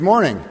Good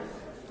morning.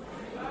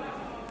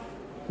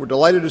 We're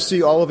delighted to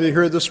see all of you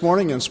here this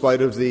morning in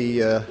spite of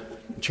the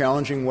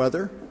challenging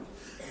weather.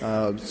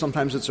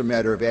 Sometimes it's a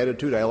matter of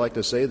attitude. I like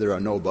to say there are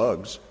no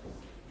bugs.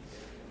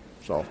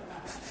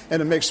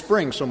 And it makes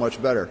spring so much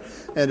better.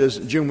 And as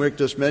Jim Wick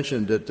just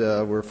mentioned, that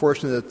we're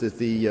fortunate that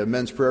the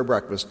men's prayer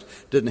breakfast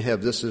didn't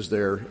have this as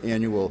their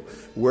annual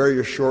wear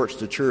your shorts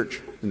to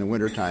church in the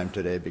wintertime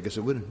today because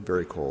it would have been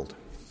very cold.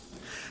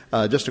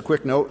 Just a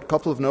quick note, a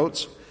couple of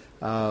notes.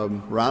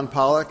 Ron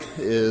Pollock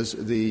is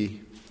the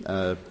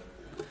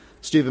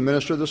Stephen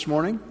Minister this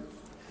morning.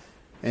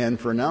 And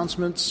for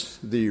announcements,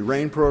 the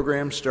RAIN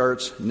program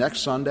starts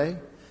next Sunday,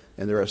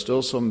 and there are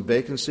still some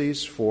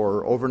vacancies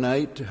for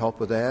overnight to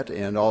help with that,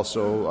 and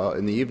also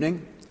in the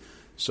evening.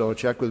 So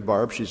check with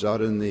Barb. She's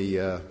out in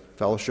the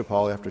fellowship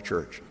hall after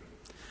church.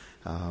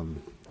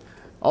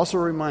 Also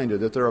a reminder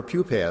that there are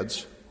pew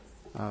pads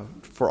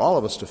for all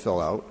of us to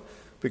fill out,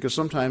 because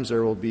sometimes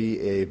there will be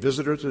a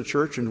visitor to the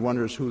church and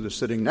wonders who they're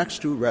sitting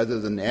next to.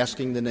 Rather than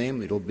asking the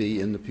name, it'll be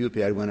in the pew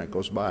pad when it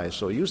goes by.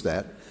 So use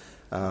that.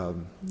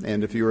 And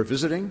if you are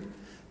visiting,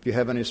 if you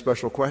have any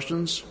special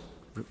questions,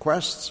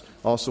 requests,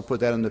 also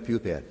put that in the pew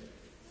pad.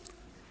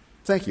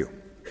 Thank you.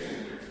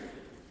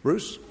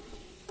 Bruce?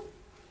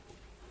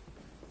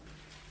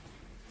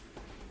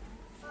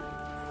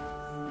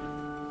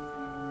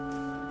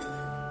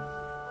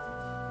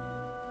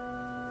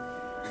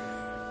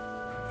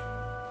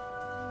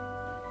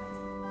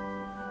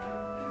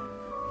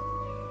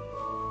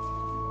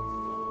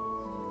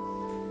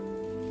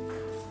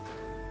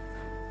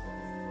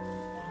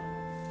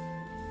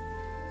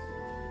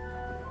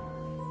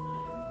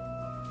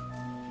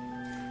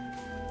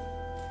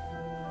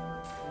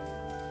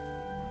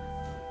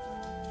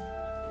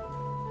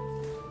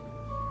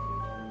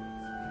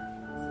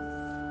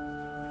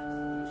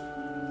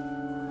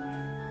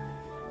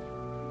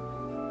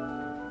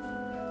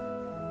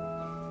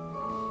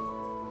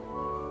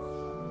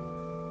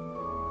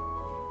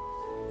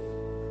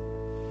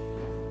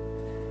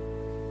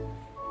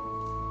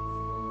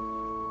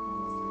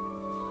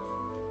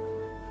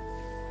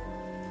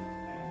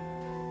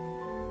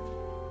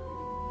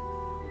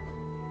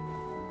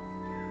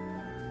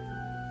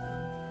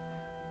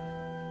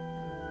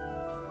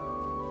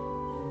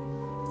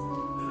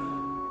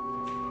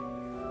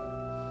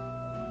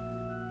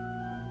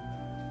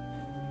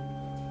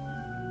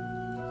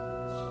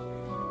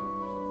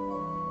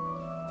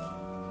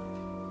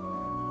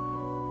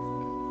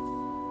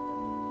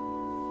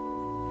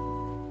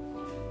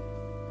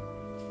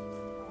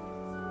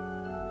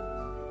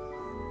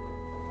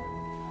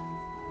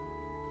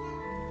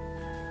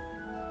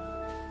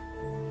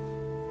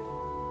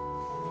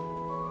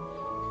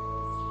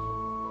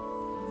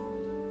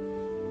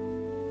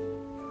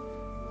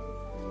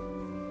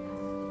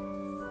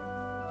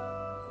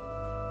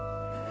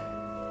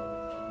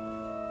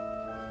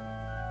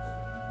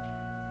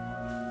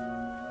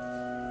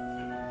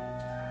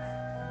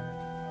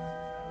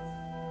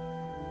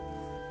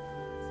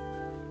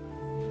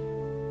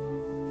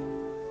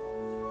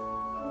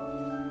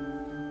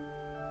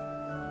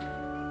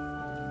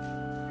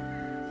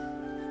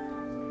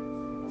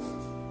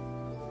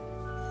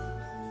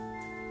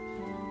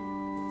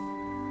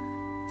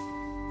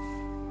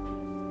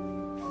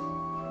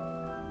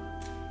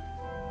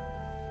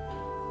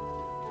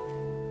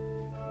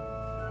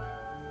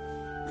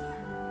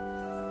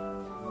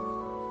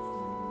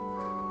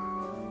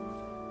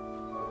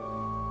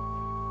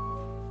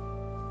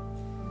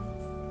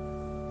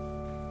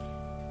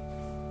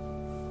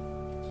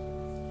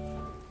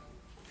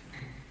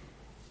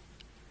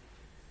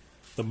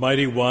 The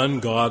mighty one,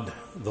 God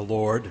the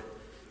Lord,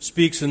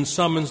 speaks and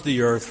summons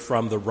the earth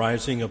from the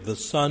rising of the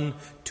sun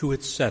to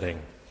its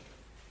setting.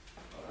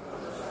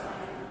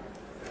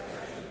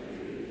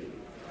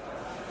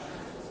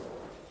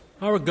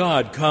 Our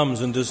God comes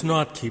and does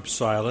not keep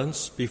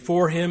silence.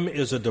 Before him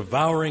is a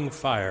devouring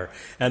fire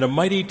and a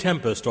mighty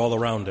tempest all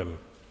around him.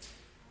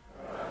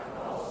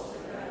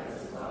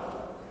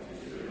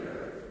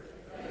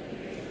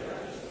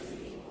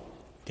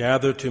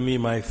 Gather to me,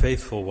 my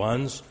faithful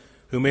ones,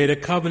 who made a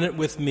covenant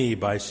with me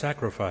by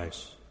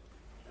sacrifice.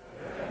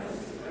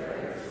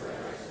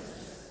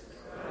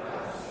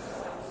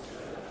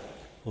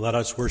 Let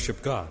us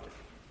worship God.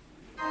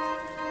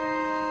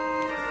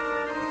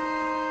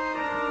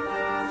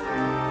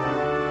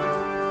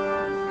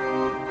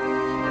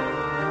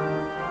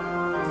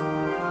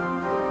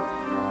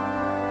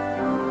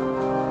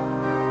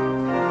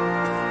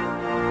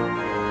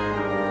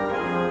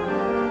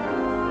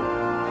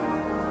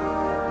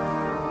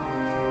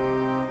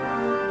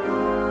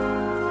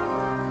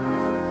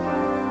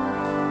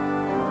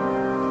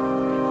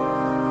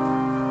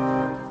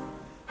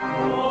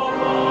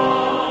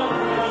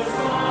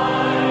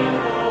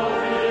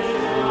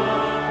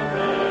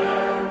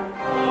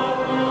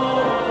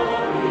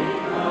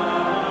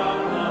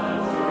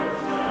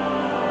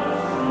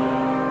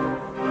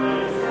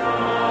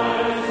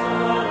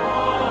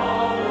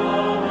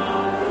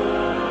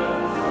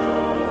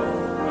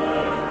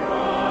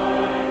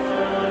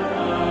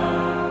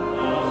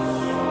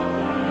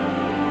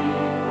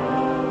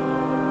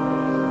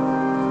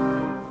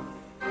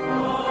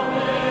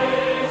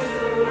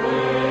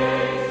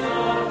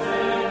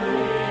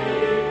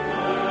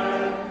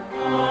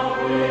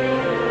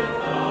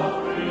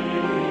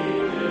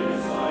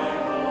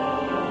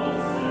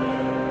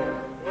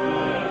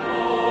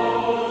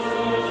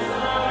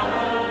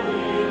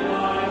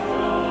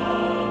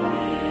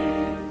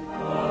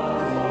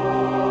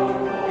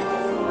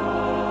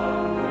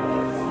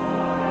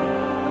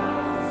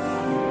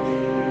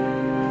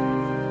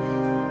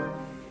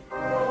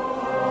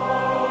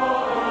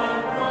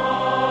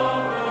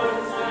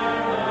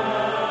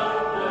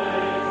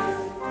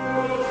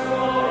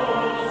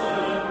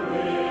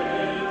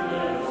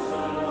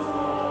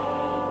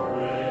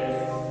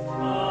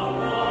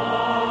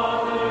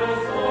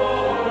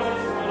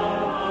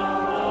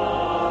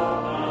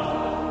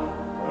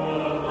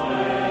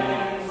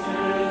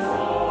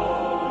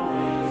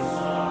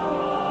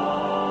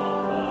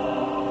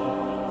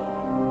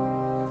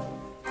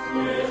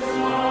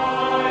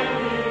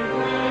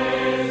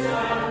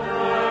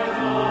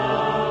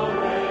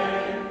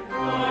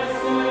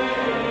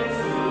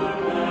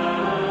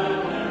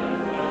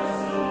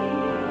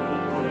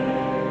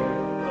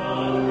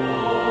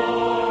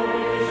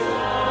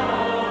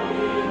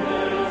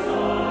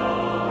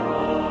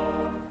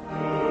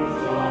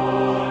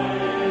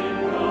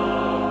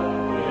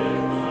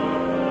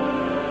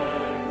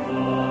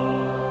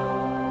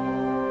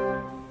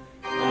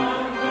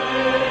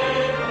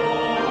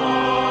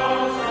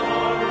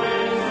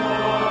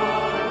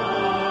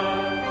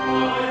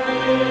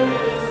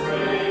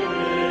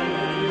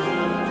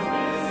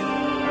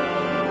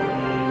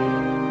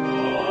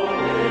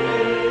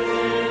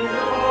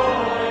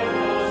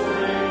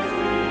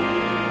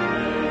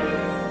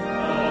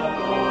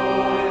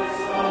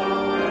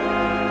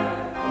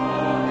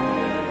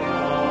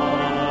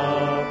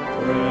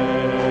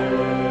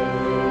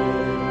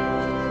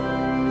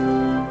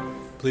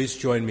 Please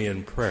join me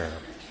in prayer.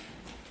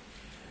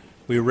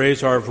 We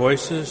raise our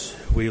voices,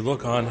 we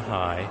look on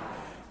high.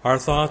 Our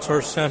thoughts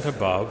are sent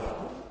above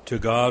to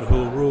God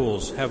who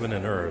rules heaven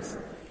and earth.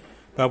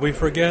 But we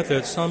forget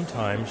that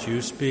sometimes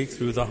you speak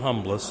through the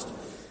humblest,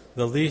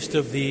 the least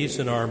of these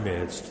in our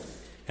midst,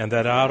 and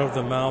that out of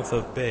the mouth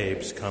of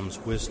babes comes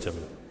wisdom.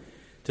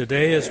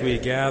 Today, as we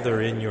gather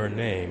in your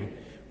name,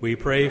 we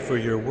pray for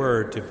your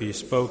word to be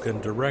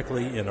spoken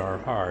directly in our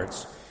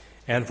hearts,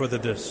 and for the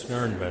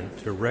discernment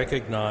to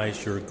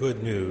recognize your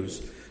good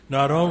news,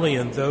 not only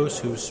in those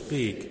who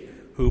speak,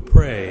 who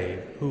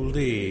pray, who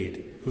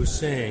lead, who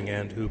sing,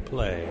 and who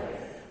play,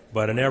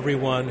 but in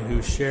everyone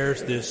who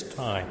shares this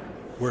time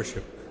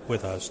worship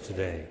with us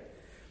today.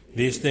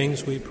 These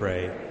things we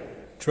pray,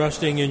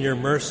 trusting in your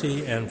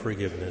mercy and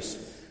forgiveness,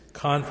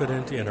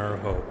 confident in our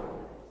hope,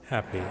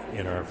 happy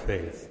in our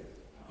faith.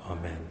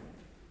 Amen.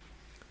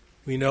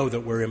 We know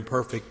that we're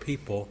imperfect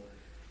people,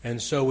 and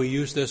so we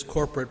use this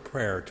corporate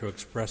prayer to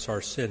express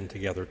our sin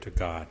together to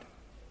God.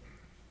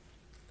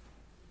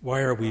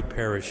 Why are we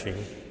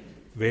perishing,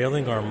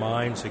 veiling our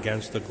minds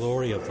against the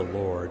glory of the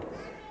Lord,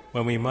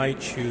 when we might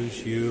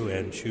choose you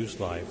and choose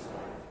life?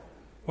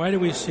 Why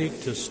do we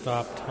seek to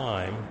stop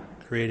time,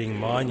 creating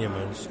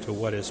monuments to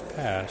what is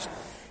past,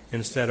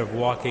 instead of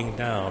walking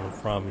down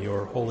from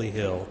your holy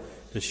hill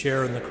to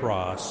share in the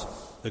cross,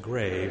 the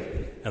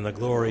grave, and the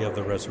glory of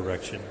the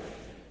resurrection?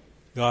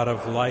 God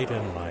of light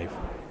and life,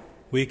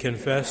 we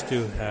confess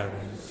to have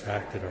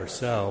infected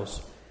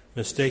ourselves,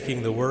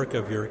 mistaking the work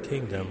of your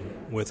kingdom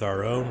with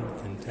our own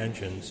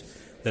contentions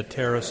that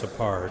tear us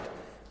apart,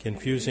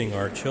 confusing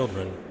our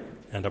children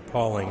and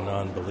appalling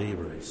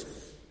non-believers.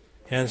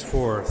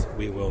 Henceforth,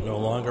 we will no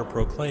longer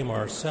proclaim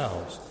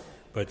ourselves,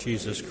 but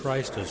Jesus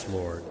Christ as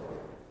Lord.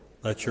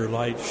 Let your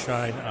light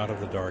shine out of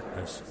the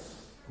darkness.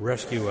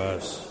 Rescue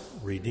us,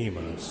 redeem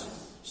us,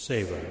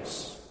 save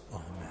us.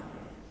 Amen.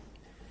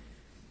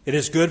 It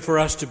is good for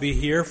us to be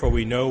here, for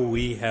we know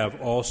we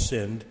have all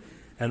sinned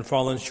and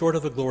fallen short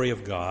of the glory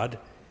of God,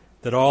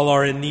 that all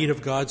are in need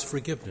of God's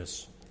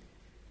forgiveness.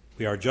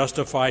 We are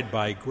justified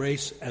by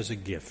grace as a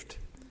gift,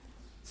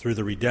 through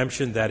the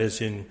redemption that is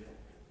in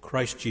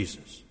Christ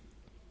Jesus.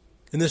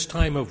 In this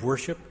time of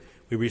worship,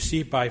 we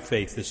receive by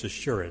faith this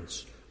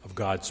assurance of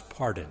God's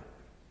pardon.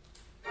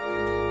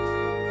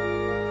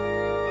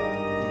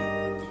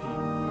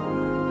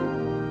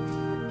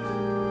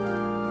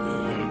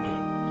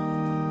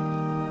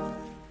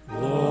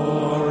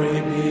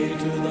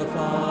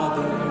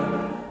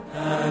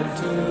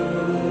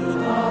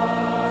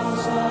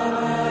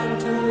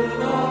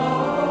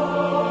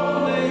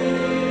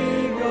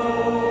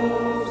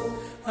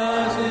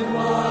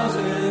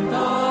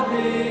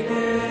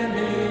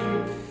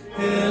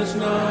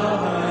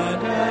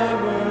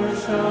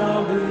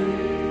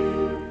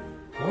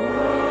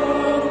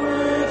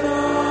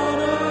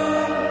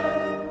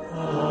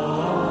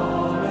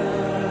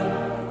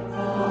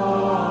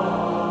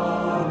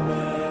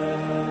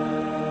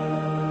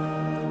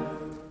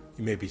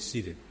 Be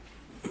seated.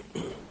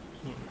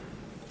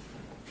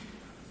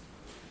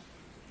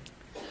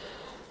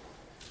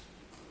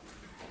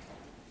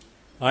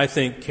 I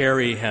think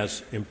Carrie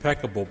has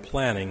impeccable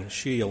planning.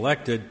 She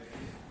elected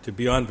to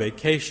be on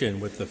vacation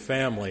with the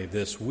family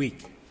this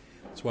week.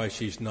 That's why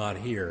she's not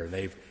here.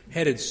 They've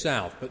headed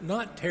south, but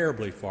not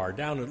terribly far,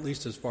 down at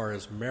least as far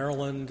as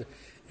Maryland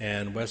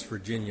and West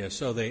Virginia,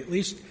 so they at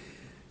least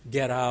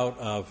get out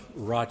of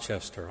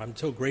Rochester. I'm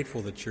so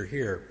grateful that you're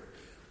here.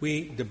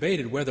 We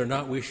debated whether or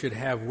not we should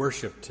have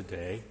worship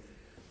today,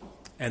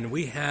 and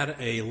we had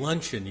a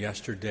luncheon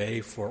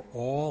yesterday for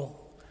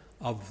all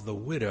of the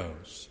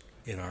widows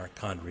in our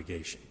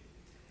congregation.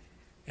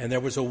 And there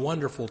was a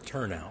wonderful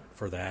turnout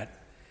for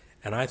that,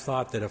 and I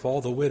thought that if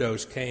all the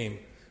widows came,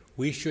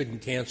 we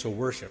shouldn't cancel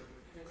worship,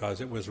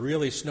 because it was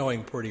really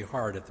snowing pretty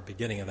hard at the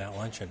beginning of that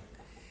luncheon.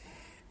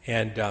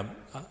 And I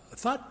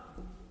thought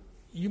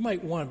you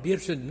might want to be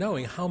interested in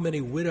knowing how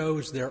many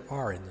widows there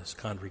are in this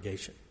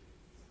congregation.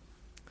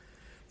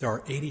 There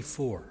are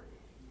 84.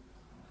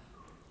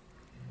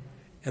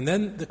 And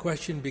then the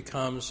question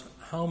becomes,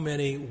 how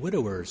many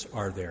widowers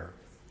are there?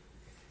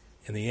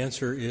 And the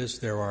answer is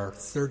there are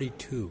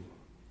 32,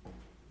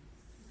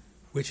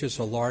 which is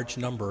a large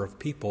number of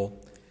people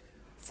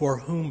for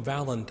whom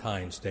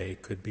Valentine's Day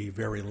could be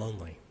very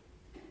lonely.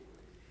 It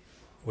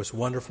was a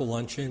wonderful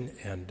luncheon,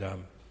 and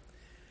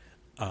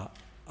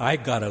I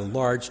got a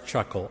large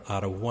chuckle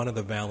out of one of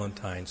the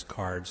Valentine's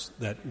cards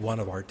that one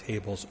of our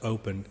tables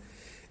opened.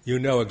 You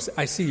know,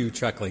 I see you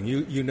chuckling.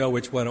 You know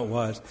which one it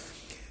was.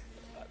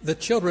 The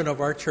children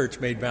of our church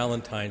made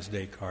Valentine's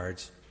Day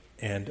cards,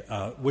 and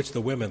which the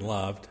women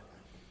loved.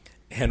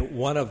 And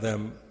one of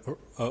them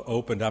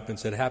opened up and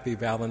said, "Happy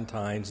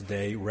Valentine's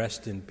Day,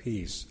 rest in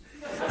peace."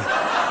 We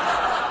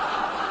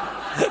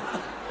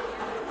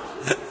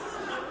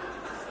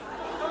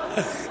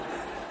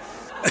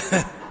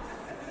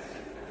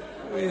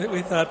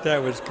thought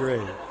that was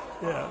great.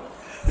 Yeah.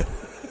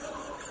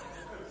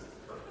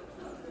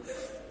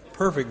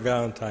 Perfect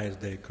Valentine's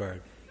Day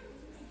card.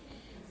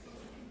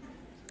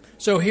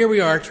 So here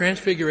we are,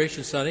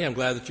 Transfiguration Sunday. I'm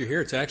glad that you're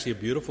here. It's actually a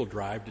beautiful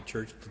drive to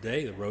church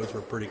today. The roads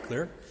were pretty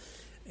clear.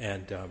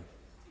 And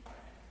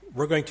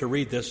we're going to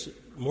read this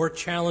more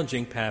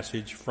challenging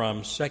passage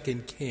from 2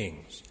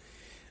 Kings.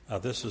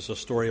 This is a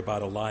story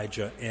about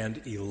Elijah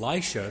and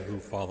Elisha, who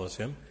follows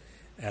him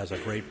as a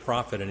great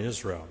prophet in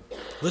Israel.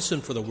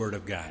 Listen for the word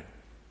of God.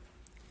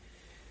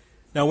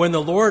 Now, when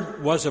the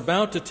Lord was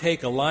about to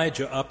take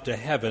Elijah up to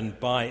heaven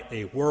by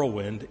a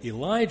whirlwind,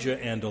 Elijah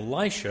and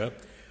Elisha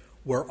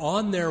were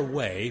on their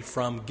way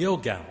from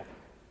Gilgal.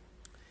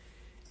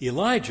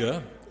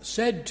 Elijah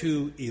said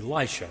to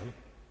Elisha,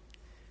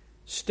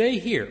 "Stay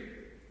here,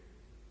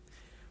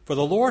 for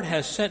the Lord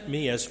has sent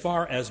me as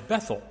far as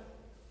Bethel."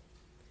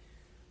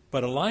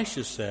 But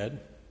Elisha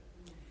said,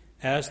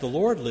 "As the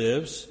Lord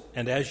lives,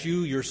 and as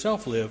you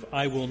yourself live,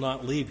 I will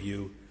not leave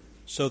you."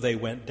 So they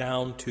went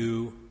down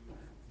to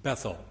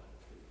Bethel.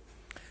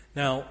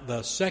 Now,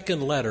 the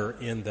second letter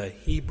in the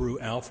Hebrew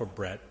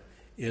alphabet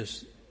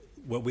is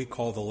what we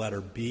call the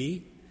letter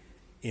B.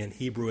 In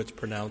Hebrew, it's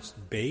pronounced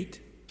Beit,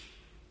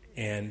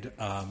 and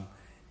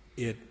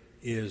it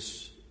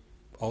is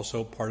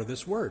also part of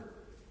this word,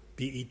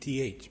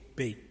 B-E-T-H,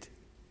 Beit.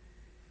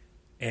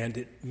 And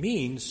it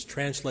means,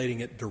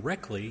 translating it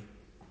directly,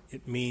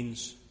 it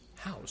means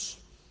house.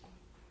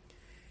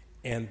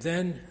 And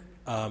then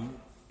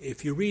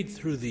if you read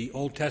through the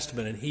Old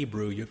Testament in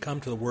Hebrew, you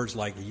come to the words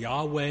like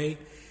Yahweh,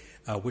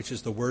 which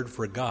is the word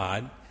for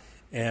God,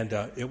 and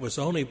it was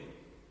only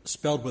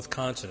spelled with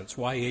consonants,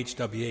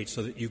 Y-H-W-H,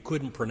 so that you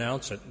couldn't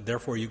pronounce it.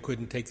 Therefore, you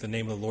couldn't take the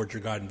name of the Lord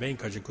your God in vain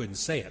because you couldn't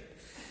say it.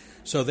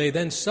 So they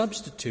then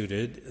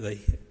substituted,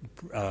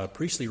 the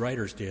priestly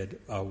writers did,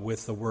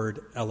 with the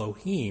word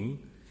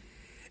Elohim,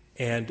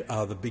 and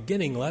the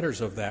beginning letters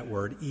of that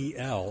word,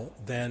 E-L,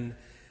 then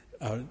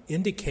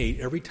indicate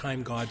every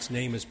time God's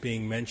name is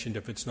being mentioned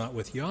if it's not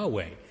with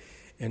Yahweh.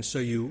 And so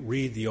you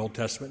read the Old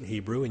Testament in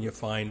Hebrew and you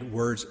find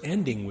words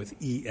ending with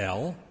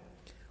E-L,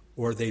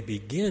 or they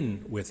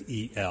begin with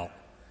E-L.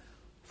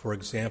 For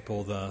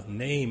example, the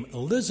name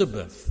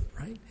Elizabeth,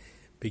 right,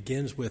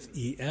 begins with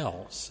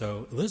E-L.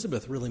 So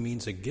Elizabeth really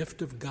means a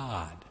gift of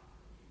God.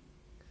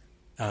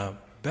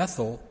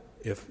 Bethel,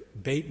 if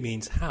Beit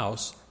means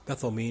house,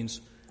 Bethel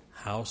means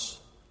house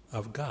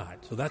of God.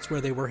 So that's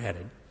where they were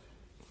headed.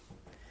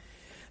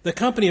 The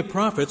company of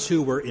prophets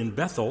who were in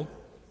Bethel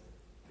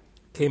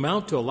came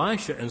out to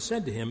Elisha and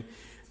said to him,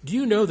 "Do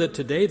you know that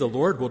today the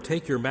Lord will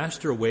take your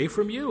master away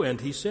from you?"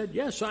 And he said,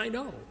 "Yes, I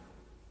know."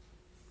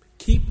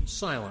 Keep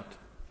silent.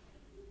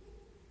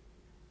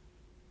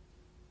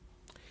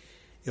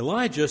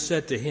 Elijah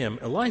said to him,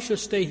 "Elisha,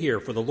 stay here,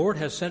 for the Lord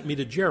has sent me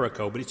to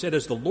Jericho." But he said,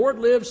 "As the Lord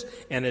lives,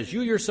 and as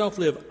you yourself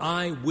live,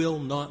 I will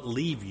not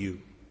leave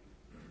you."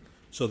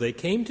 So they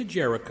came to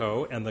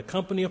Jericho, and the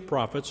company of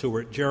prophets who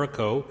were at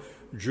Jericho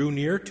drew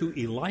near to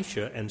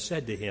Elisha and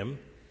said to him,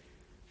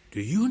 "Do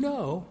you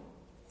know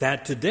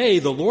that today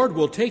the Lord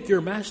will take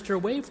your master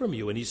away from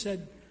you?" And he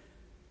said,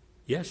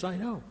 "Yes, I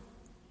know.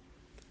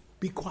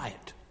 Be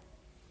quiet."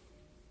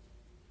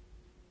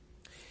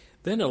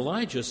 Then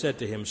Elijah said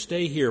to him,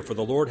 "Stay here, for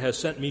the Lord has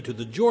sent me to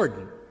the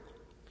Jordan."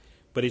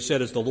 But he said,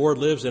 "As the Lord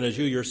lives and as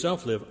you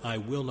yourself live, I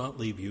will not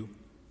leave you."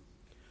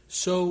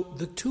 So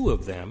the two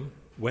of them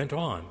went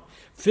on.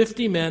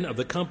 50 men of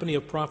the company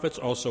of prophets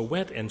also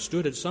went and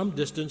stood at some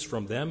distance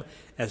from them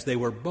as they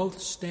were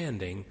both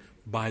standing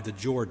by the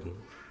Jordan.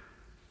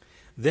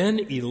 Then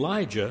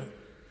Elijah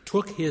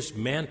took his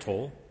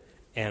mantle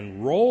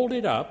and rolled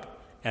it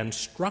up and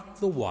struck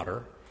the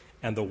water,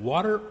 and the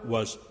water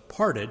was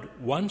parted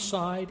one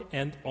side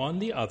and on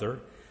the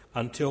other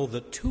until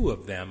the two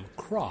of them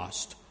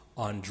crossed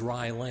on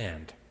dry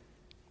land.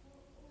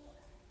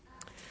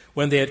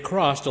 When they had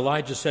crossed,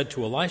 Elijah said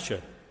to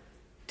Elisha,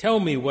 "Tell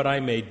me what I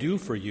may do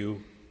for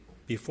you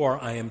before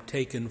I am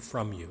taken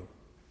from you."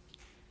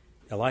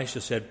 Elisha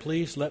said,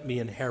 "Please let me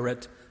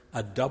inherit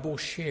a double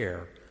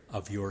share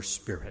of your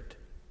spirit."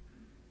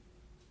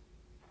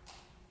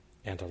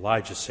 And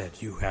Elijah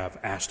said, "You have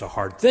asked a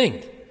hard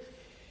thing.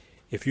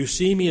 If you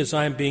see me as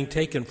I am being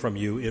taken from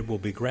you, it will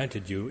be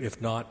granted you. If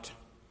not,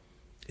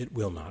 it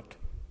will not."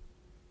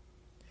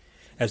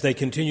 As they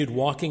continued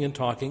walking and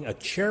talking, a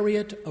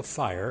chariot of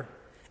fire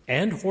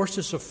and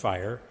horses of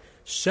fire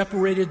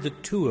separated the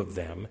two of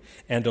them,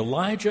 and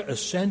Elijah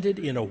ascended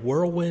in a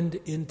whirlwind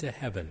into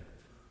heaven.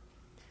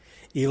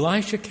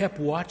 Elisha kept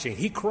watching.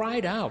 He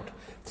cried out,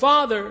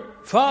 "Father,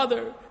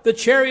 Father, the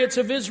chariots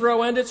of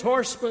Israel and its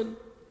horsemen."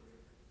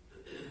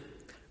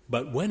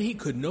 But when he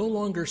could no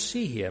longer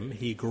see him,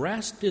 he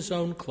grasped his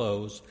own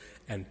clothes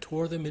and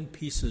tore them in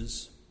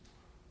pieces.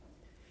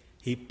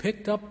 He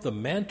picked up the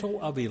mantle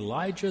of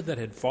Elijah that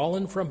had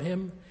fallen from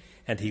him,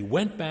 and he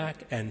went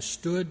back and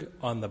stood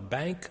on the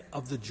bank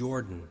of the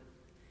Jordan.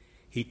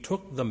 he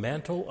took the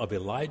mantle of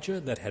Elijah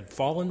that had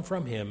fallen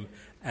from him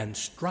and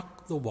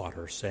struck the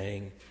water,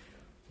 saying,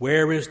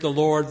 "Where is the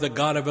Lord, the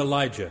God of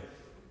Elijah?"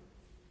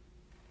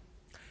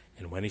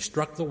 And when he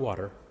struck the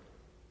water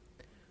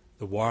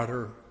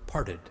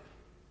parted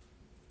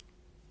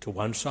to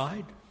one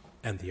side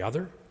and the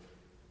other,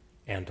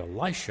 and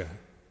Elisha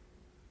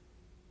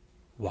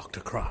walked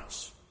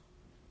across.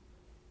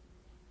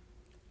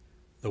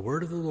 The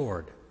word of the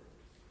Lord.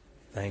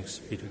 Thanks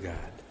be to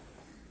God.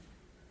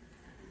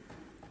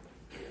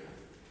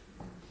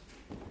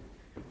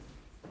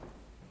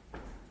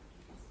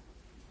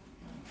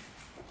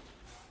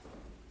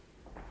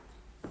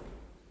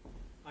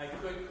 I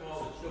could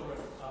call the children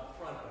up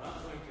front, but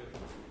I'm going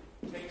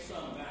to take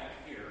some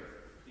back here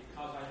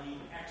because I need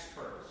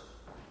experts.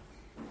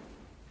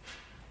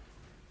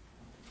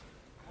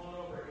 Come on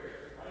over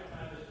here. Right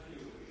behind this pew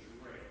would be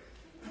great.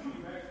 You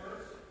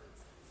experts?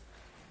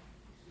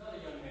 It's another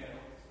young man.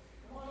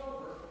 Come on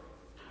over.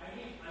 I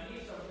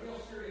need some real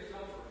serious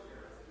helpers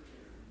here.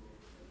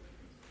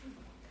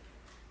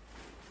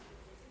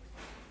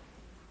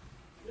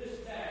 This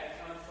bag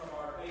comes from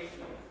our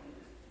basement.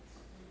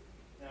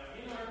 Now,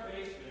 in our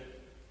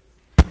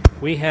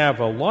basement, we have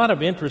a lot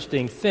of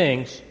interesting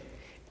things,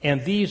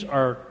 and these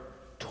are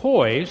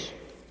toys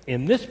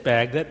in this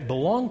bag that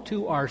belong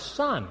to our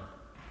son.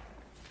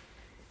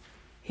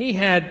 He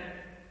had,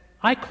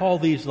 I call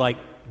these like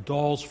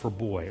dolls for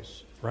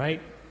boys,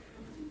 right?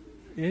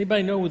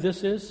 Anybody know what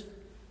this is?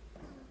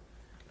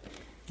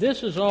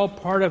 This is all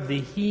part of the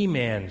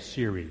He-Man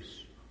series.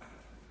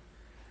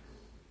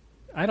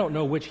 I don't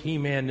know which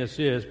He-Man this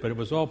is, but it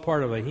was all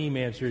part of a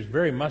He-Man series.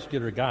 Very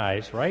muscular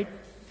guys, right?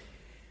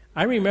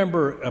 I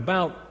remember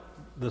about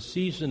the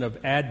season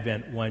of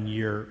Advent one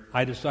year,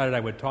 I decided I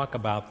would talk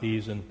about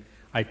these, and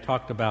I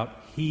talked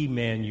about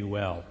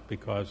He-Manuel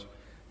because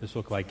this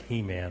looked like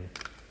He-Man.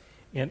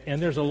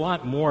 And there's a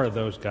lot more of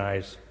those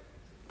guys.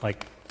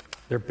 Like,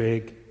 they're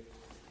big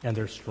and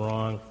they're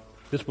strong.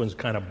 This one's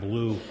kind of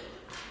blue.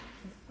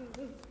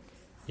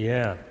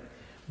 Yeah.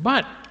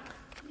 But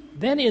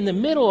then in the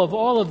middle of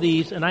all of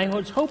these, and I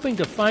was hoping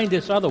to find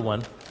this other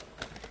one,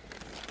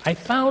 I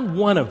found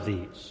one of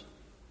these.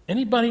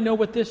 Anybody know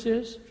what this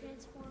is?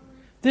 Transformer.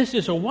 This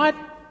is a what?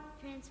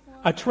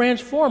 Transformer. A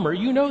transformer.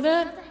 You know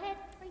that? The head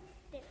right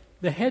there.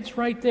 The head's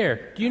right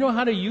there. Do you know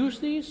how to use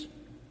these?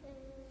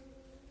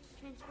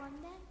 Transform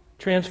that?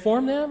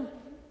 Transform them?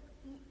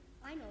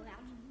 I know how.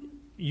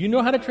 You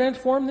know how to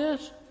transform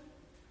this?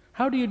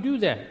 How do you do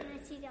that? Can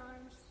I see the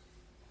arms?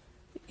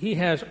 He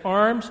has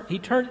arms. He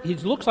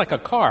looks like a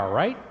car,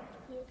 right?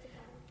 He is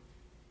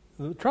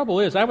the The trouble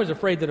is, I was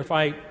afraid that if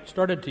I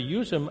started to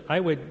use him, I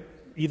would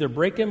either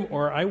break him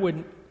or I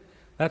wouldn't.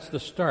 That's the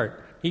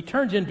start. He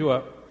turns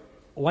into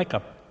like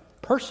a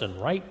person,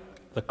 right?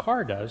 The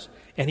car does,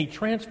 and he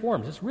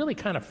transforms. It's really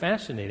kind of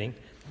fascinating.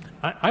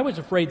 I was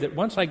afraid that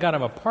once I got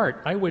him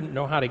apart, I wouldn't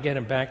know how to get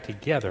him back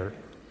together,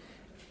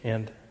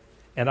 and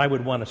I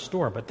would want to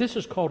store him. But this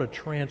is called a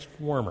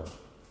transformer.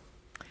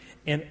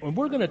 And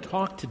we're going to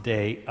talk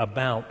today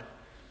about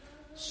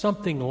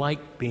something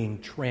like being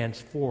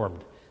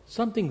transformed,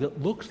 something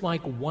that looks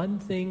like one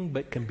thing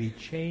but can be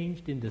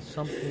changed into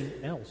something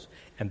else.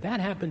 And that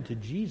happened to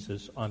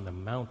Jesus on the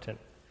mountain.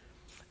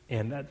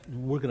 And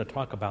we're going to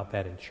talk about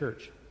that in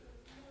church.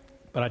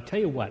 But I tell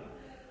you what,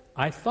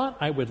 I thought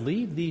I would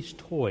leave these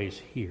toys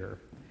here.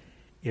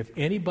 If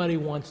anybody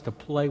wants to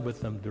play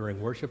with them during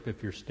worship,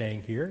 if you're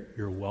staying here,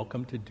 you're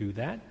welcome to do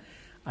that.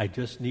 I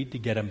just need to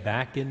get them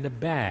back in the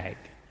bag,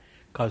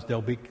 because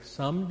there'll be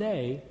some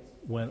day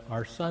when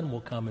our son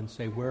will come and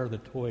say, "Where are the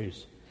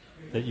toys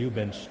that you've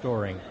been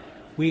storing?"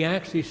 We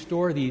actually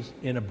store these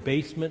in a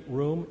basement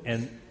room,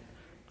 and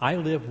I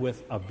live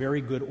with a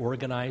very good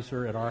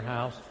organizer at our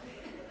house,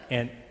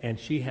 and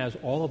she has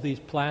all of these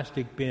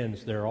plastic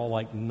bins. They're all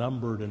like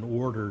numbered and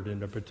ordered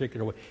in a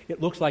particular way.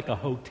 It looks like a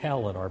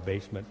hotel in our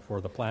basement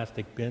for the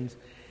plastic bins,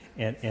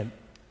 and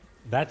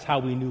that's how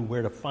we knew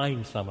where to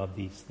find some of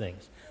these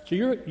things. So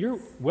you're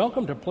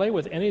welcome to play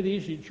with any of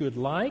these that you would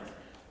like,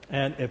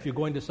 and if you're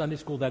going to Sunday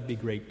school, that'd be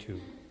great too.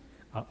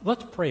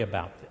 Let's pray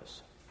about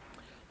this.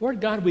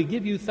 Lord God, we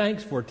give you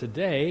thanks for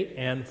today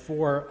and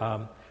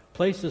for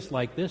places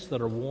like this that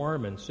are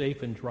warm and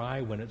safe and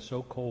dry when it's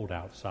so cold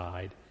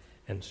outside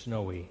and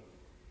snowy.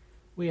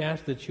 We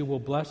ask that you will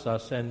bless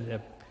us and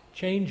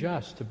change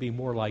us to be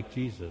more like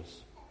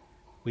Jesus.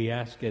 We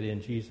ask it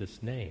in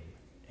Jesus' name.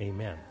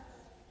 Amen.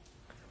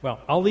 Well,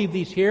 I'll leave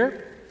these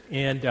here,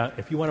 and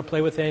if you want to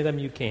play with any of them,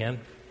 you can.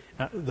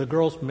 The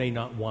girls may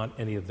not want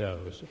any of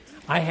those.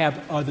 I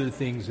have other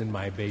things in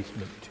my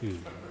basement, too.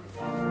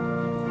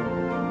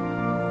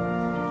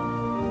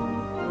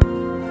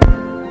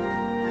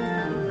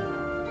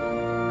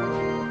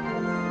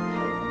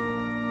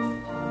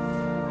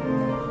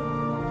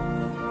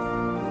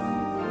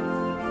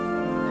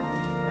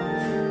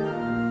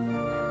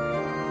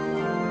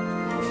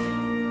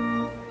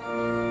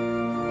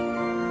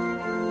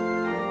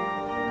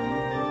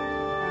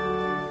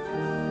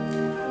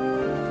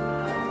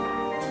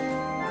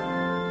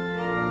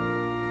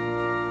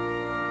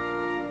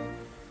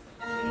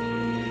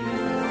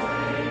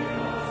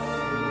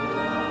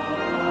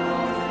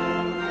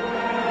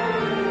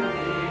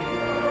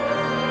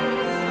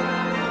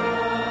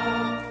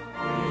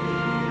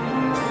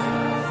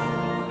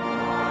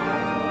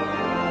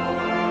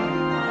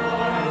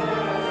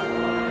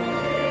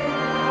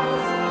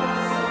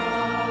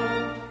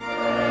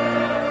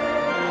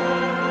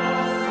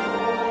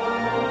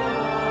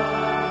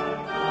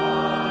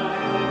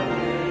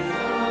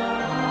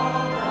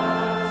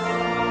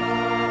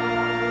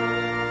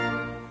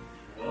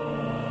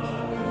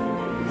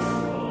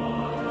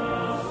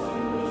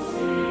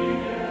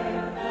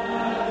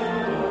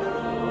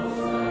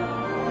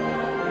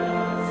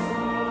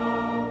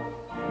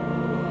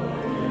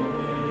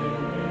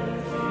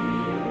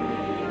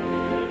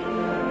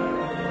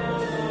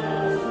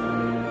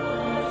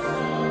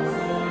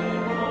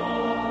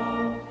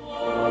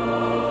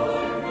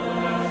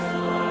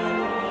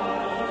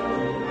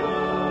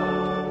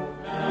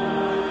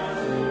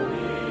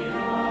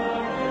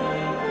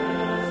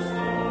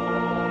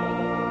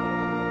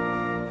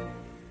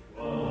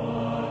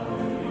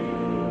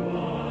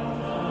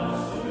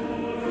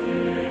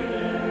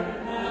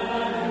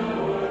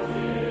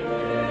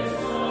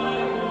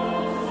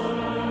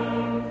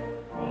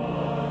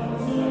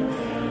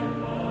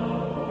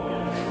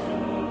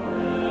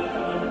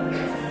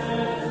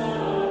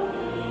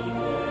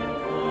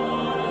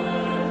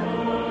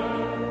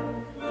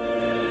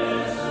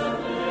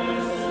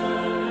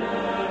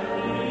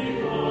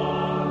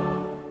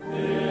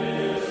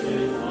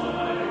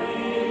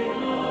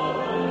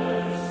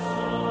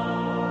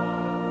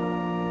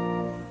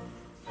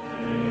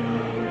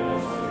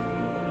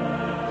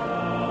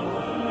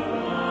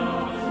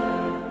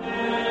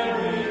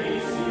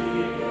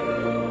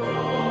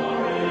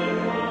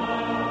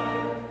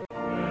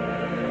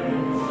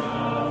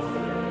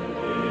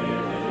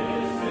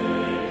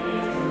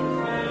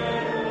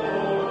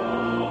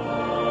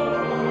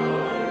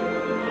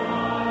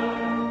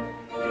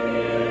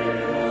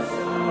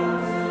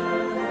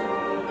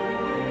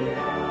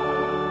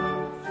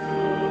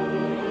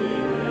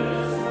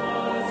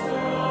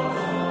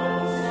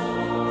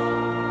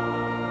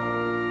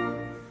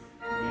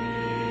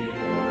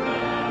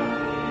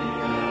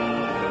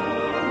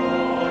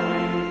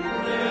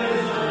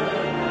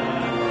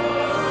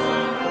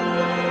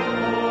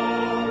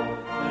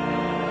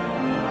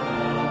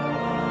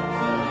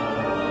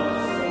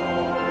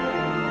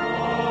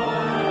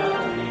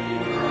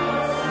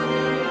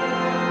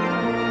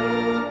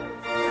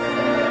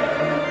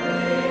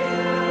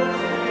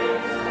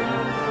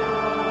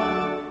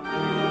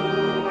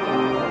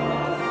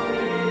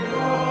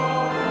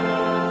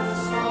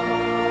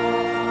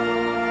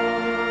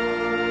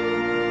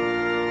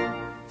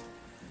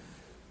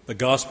 The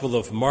Gospel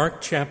of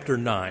Mark, chapter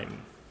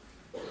 9.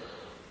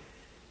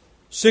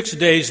 6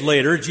 days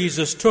later,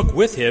 Jesus took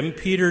with him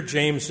Peter,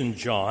 James, and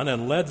John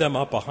and led them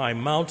up a high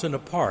mountain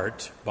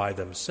apart by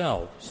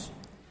themselves.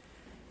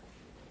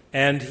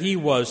 And he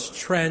was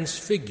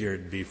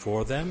transfigured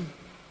before them,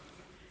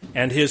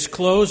 and his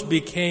clothes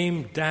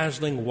became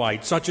dazzling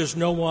white, such as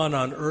no one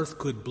on earth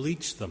could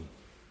bleach them.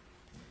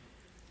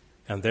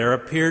 And there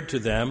appeared to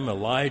them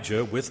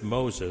Elijah with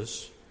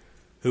Moses,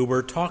 who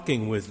were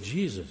talking with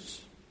Jesus.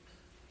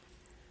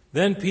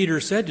 Then Peter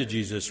said to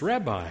Jesus,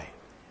 "Rabbi,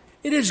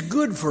 it is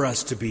good for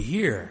us to be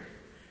here.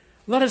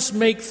 Let us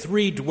make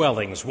 3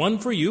 dwellings, one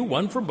for you,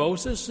 one for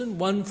Moses, and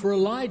one for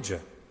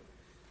Elijah."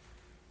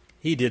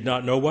 He did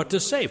not know what to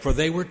say, for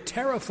they were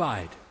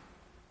terrified.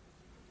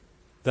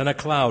 Then a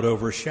cloud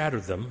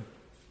overshadowed them,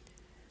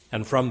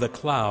 and from the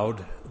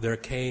cloud there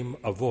came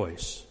a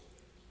voice.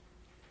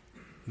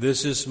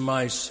 "This is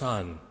my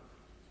Son,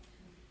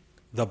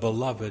 the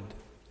Beloved.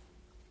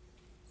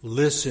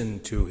 Listen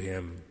to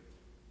him."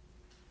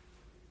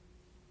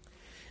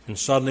 And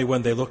suddenly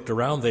when they looked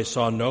around, they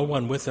saw no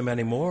one with them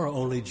anymore,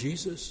 only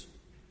Jesus.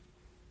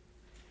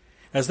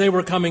 As they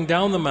were coming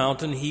down the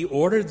mountain, he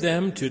ordered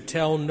them to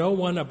tell no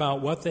one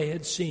about what they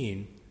had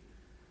seen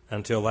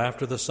until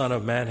after the Son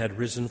of Man had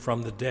risen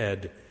from the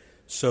dead.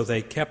 So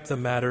they kept the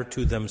matter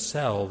to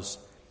themselves,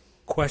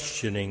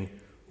 questioning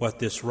what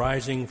this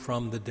rising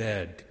from the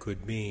dead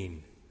could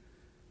mean.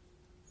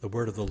 The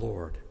word of the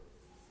Lord.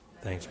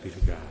 Thanks be to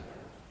God.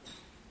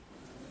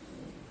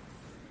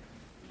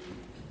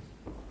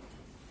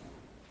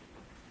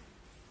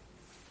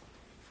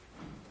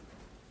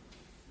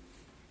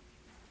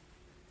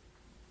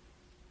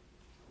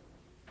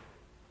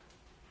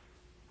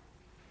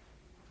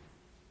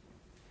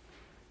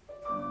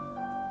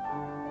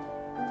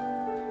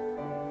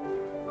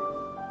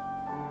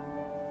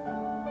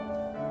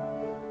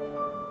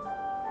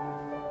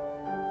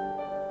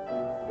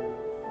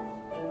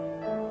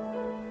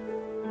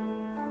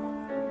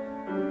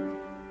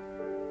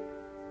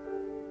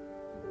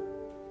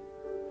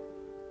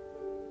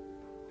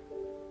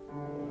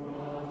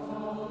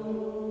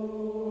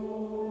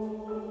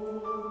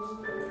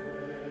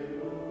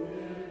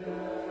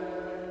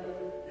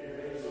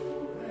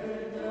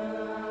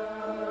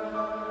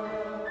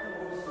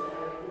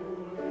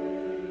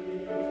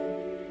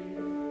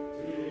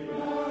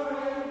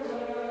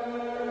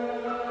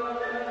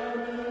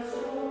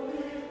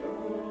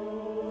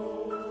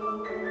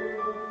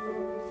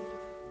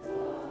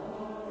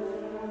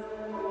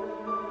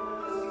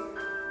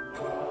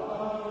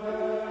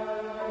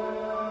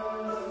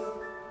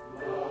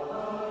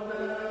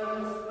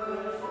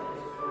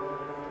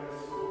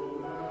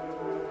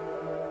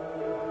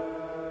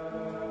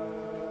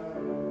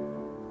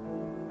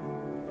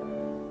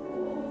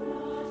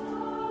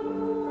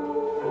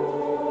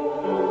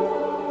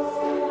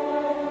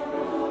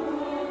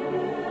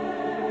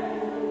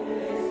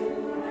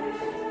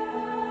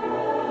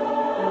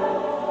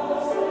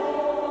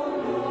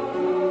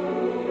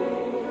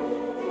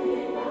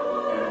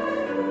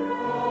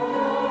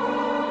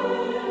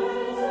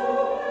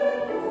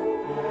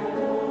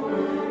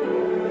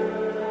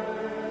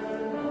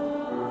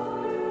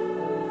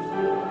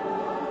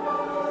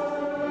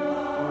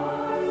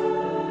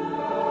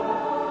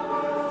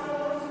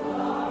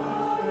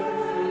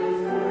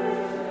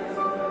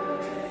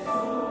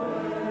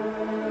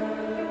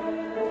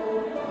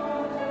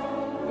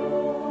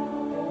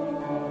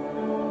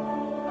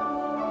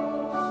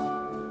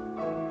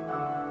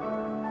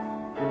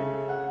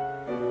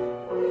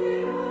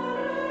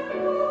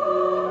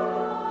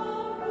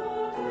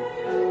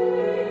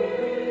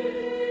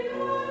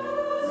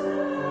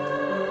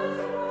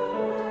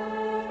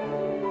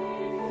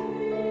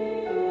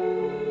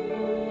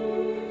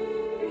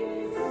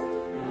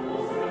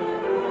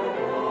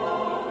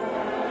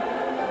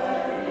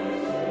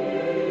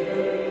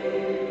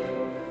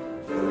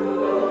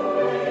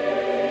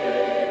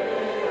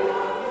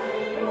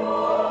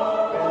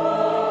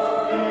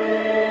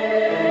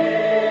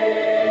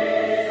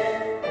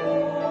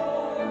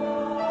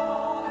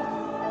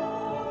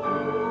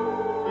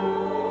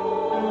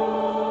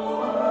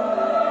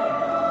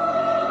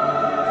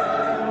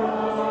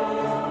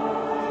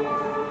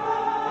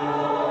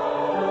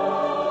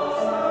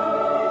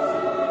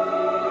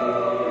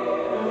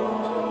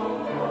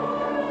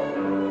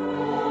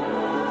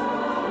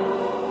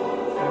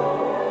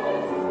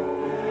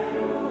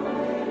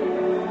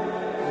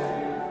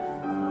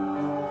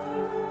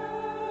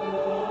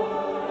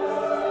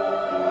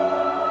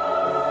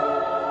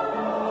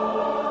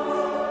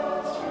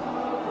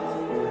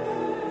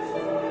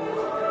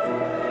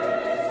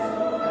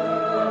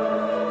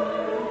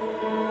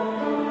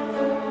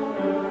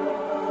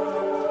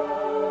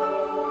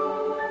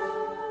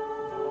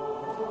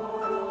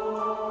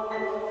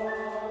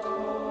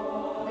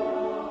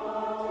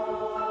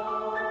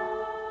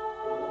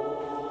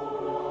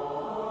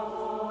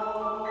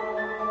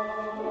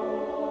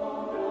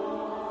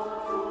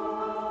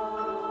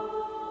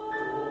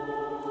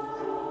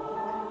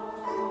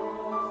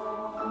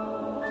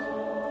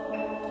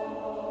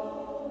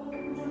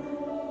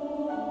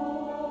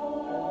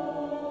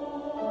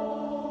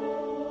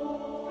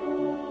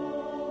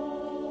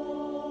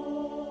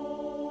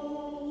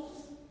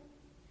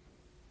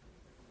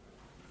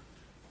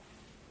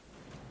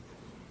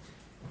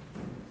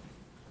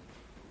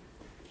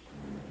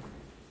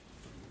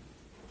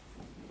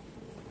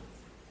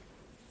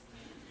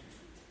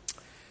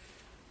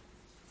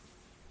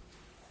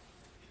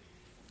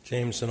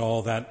 James, and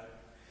all that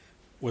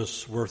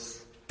was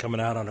worth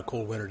coming out on a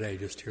cold winter day.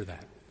 Just hear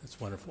that. That's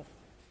wonderful.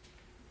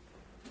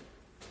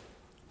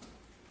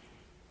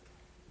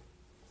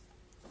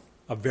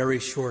 A very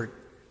short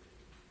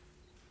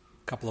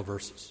couple of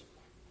verses.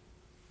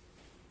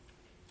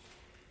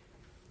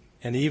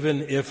 And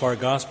even if our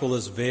gospel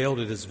is veiled,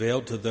 it is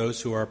veiled to those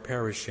who are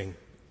perishing.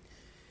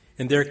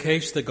 In their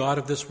case, the God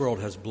of this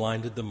world has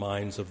blinded the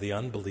minds of the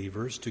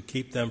unbelievers to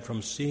keep them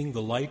from seeing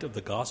the light of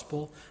the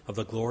gospel of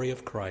the glory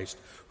of Christ,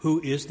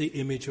 who is the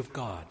image of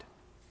God.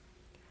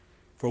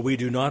 For we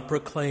do not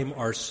proclaim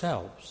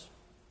ourselves.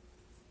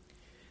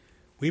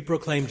 We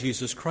proclaim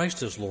Jesus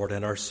Christ as Lord,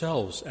 and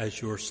ourselves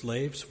as your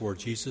slaves for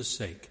Jesus'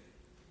 sake.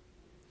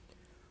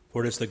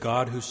 For it is the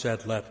God who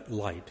said, "Let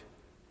light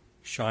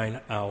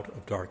shine out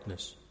of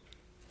darkness,"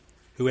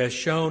 who has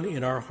shone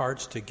in our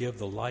hearts to give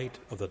the light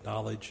of the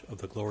knowledge of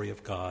the glory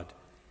of God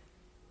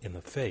in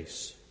the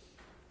face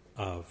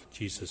of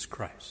Jesus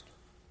Christ.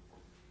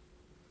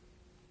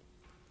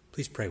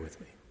 Please pray with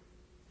me.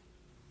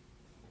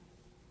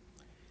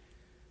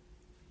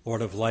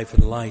 Lord of life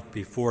and light,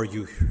 before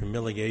you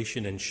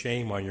humiliation and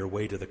shame on your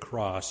way to the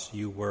cross,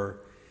 you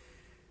were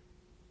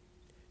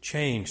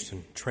changed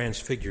and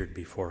transfigured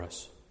before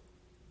us.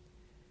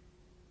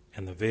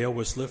 And the veil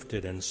was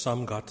lifted, and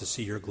some got to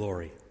see your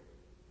glory.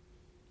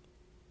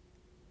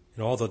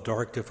 In all the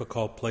dark,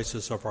 difficult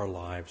places of our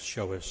lives,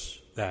 show us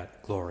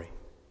that glory.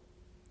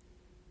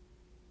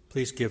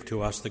 Please give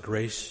to us the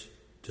grace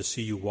to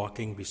see you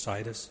walking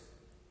beside us,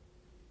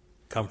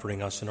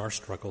 comforting us in our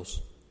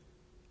struggles,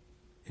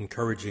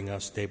 encouraging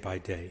us day by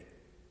day.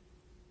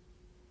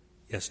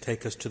 Yes,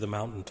 take us to the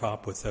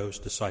mountaintop with those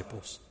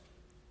disciples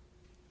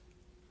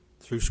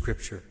through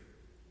Scripture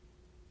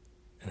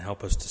and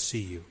help us to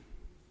see you.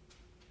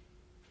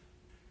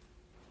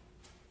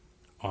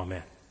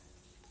 Amen.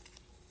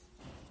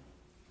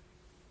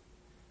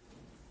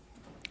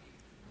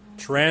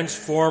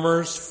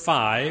 Transformers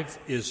 5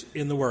 is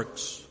in the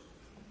works.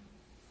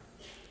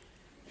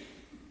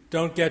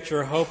 Don't get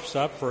your hopes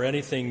up for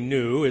anything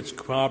new. It's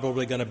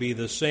probably going to be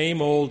the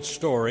same old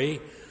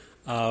story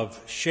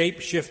of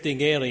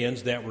shape-shifting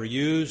aliens that were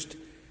used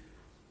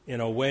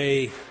in a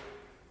way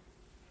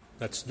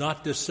that's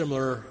not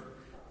dissimilar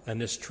than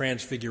this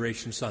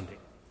Transfiguration Sunday.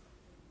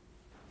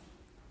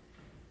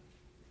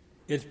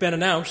 It's been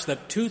announced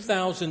that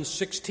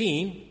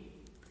 2016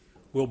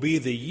 will be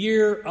the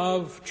year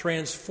of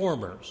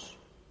Transformers,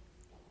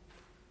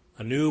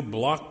 a new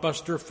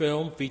blockbuster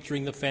film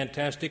featuring the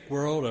fantastic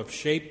world of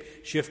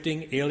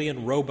shape-shifting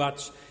alien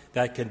robots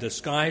that can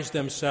disguise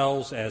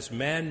themselves as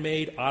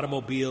man-made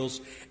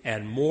automobiles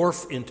and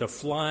morph into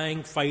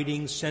flying,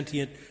 fighting,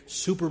 sentient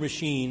super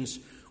machines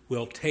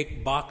will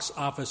take box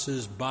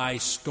offices by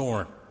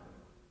storm.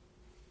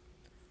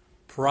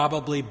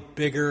 Probably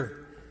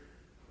bigger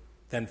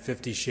than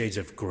 50 Shades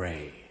of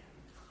Grey.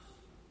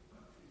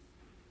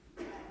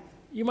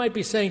 You might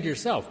be saying to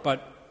yourself,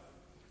 but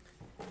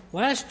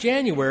last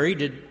January,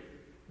 did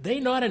they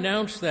not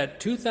announce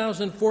that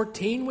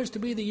 2014 was to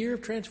be the year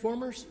of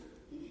Transformers?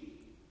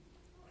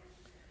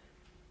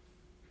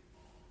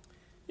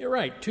 You're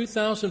right,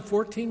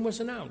 2014 was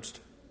announced.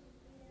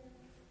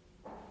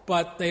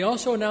 But they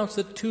also announced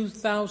that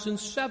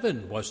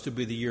 2007 was to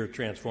be the year of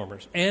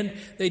Transformers. And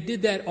they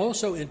did that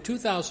also in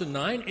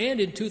 2009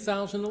 and in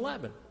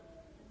 2011.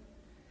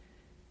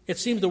 It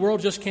seems the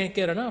world just can't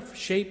get enough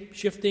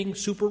shape-shifting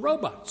super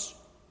robots.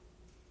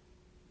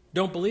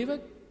 Don't believe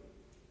it?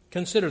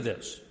 Consider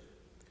this.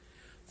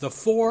 The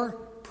 4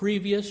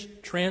 previous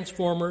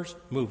Transformers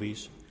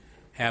movies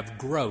have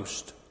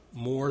grossed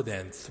more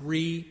than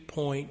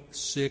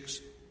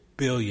 $3.6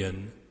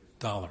 billion.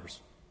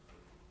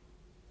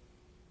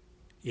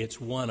 It's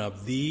one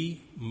of the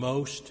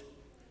most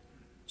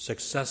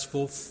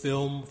successful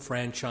film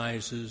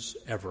franchises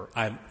ever.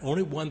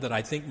 Only one that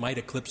I think might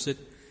eclipse it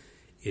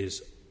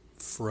is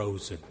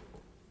Frozen.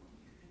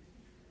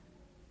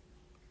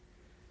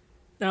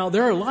 Now,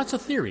 there are lots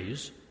of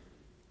theories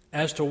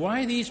as to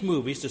why these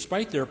movies,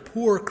 despite their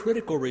poor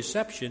critical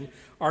reception,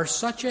 are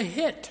such a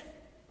hit.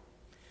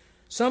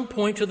 Some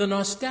point to the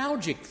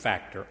nostalgic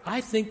factor.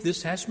 I think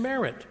this has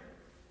merit.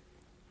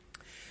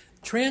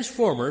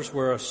 Transformers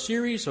were a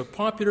series of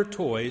popular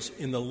toys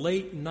in the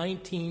late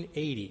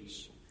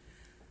 1980s.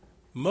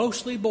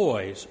 Mostly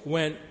boys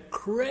went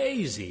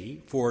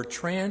crazy for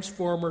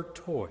Transformer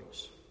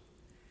toys.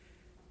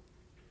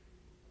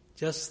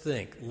 Just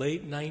think,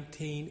 late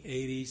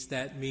 1980s,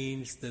 that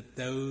means that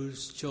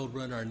those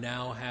children are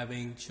now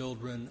having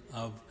children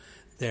of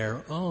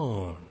their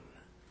own.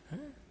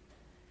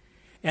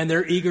 And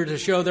they're eager to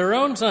show their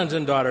own sons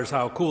and daughters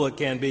how cool it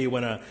can be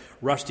when a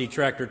rusty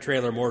tractor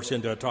trailer morphs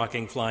into a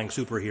talking, flying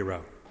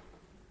superhero.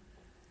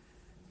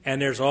 And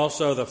there's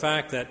also the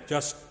fact that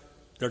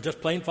they're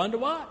just plain fun to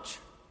watch.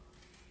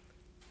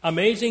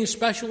 Amazing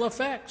special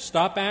effects,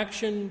 stop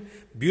action,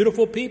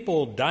 beautiful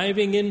people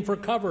diving in for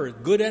cover,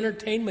 good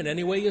entertainment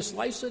any way you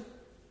slice it.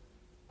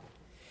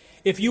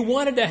 If you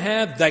wanted to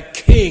have the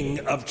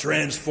king of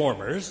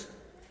Transformers,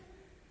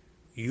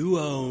 you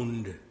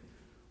owned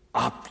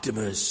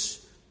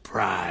Optimus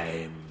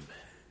Prime.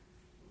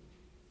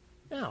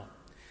 Now,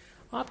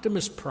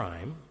 Optimus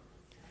Prime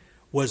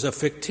was a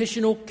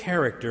fictional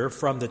character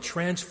from the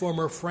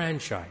Transformer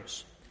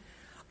franchise.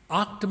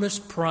 Optimus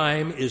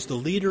Prime is the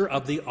leader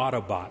of the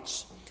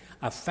Autobots,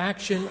 a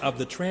faction of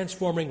the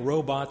transforming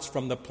robots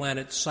from the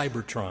planet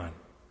Cybertron.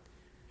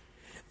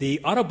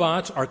 The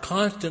Autobots are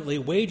constantly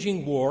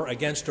waging war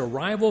against a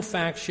rival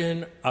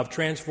faction of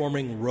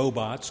transforming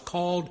robots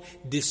called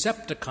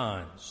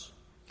Decepticons.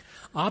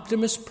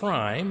 Optimus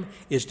Prime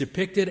is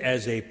depicted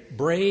as a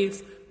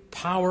brave,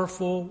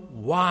 powerful,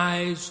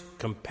 wise,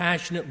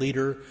 compassionate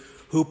leader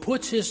who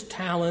puts his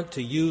talent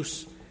to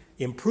use,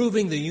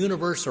 improving the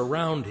universe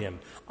around him.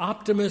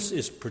 Optimus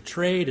is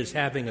portrayed as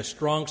having a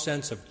strong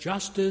sense of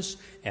justice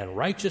and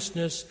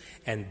righteousness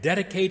and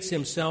dedicates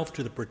himself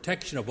to the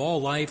protection of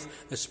all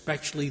life,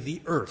 especially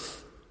the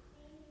earth.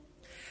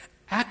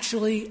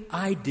 Actually,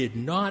 I did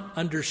not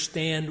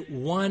understand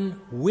one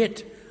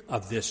whit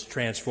of this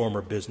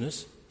Transformer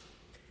business,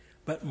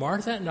 but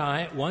Martha and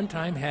I at one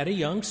time had a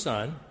young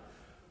son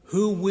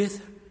who,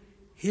 with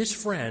his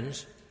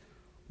friends,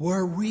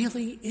 were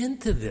really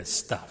into this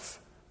stuff,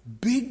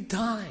 big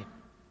time.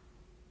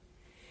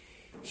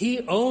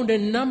 He owned a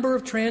number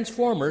of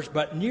Transformers,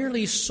 but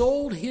nearly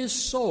sold his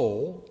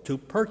soul to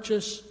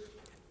purchase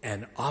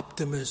an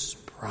Optimus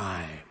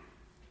Prime.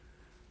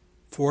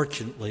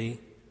 Fortunately,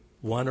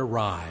 one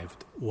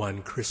arrived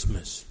one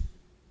Christmas.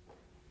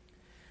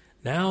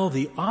 Now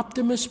the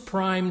Optimus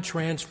Prime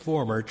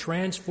Transformer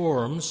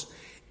transforms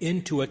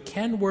into a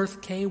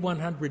Kenworth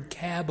K100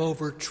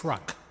 cab-over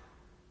truck.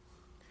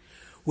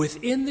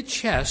 Within the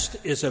chest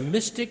is a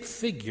mystic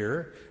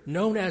figure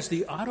known as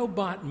the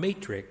Autobot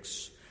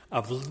Matrix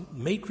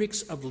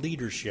of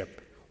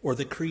Leadership, or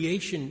the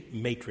Creation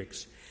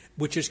Matrix,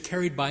 which is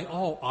carried by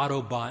all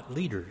Autobot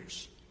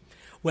leaders.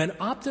 When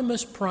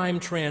Optimus Prime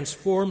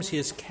transforms,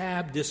 his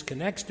cab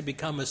disconnects to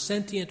become a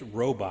sentient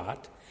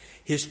robot.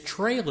 His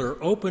trailer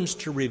opens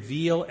to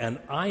reveal an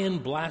ion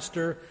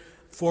blaster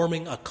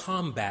forming a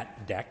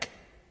combat deck.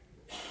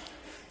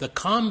 The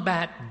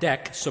combat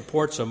deck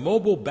supports a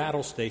mobile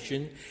battle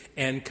station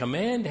and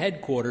command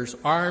headquarters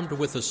armed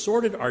with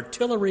assorted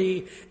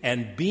artillery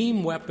and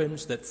beam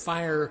weapons that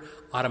fire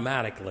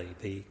automatically.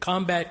 The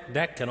combat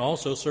deck can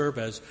also serve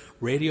as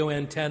radio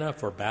antenna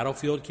for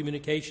battlefield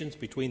communications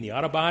between the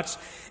Autobots,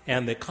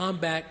 and the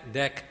combat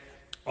deck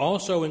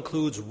also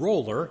includes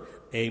Roller,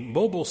 a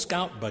mobile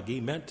scout buggy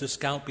meant to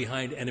scout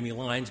behind enemy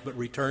lines, but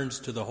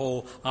returns to the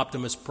whole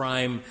Optimus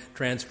Prime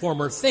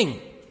Transformer thing.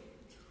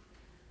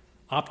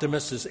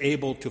 Optimus is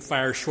able to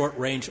fire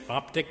short-range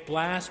optic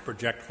blasts,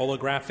 project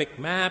holographic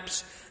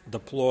maps,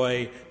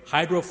 deploy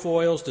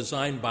hydrofoils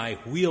designed by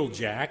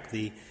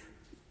Wheeljack,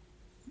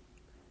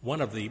 one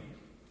of the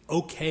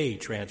OK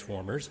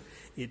Transformers.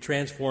 It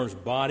transforms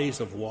bodies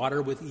of water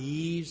with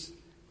ease.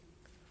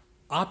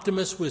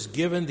 Optimus was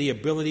given the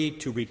ability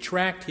to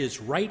retract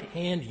his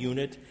right-hand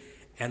unit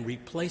and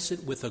replace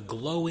it with a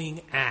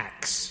glowing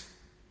axe.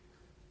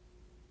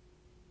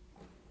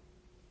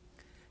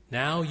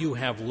 Now you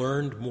have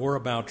learned more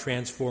about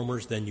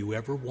Transformers than you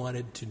ever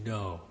wanted to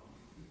know.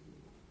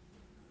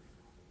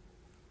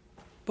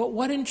 But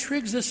what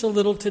intrigues us a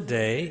little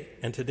today,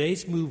 and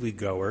today's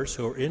moviegoers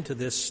who are into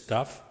this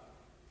stuff,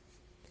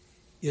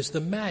 is the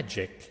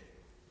magic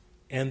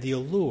and the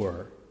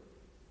allure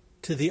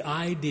to the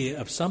idea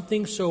of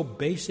something so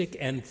basic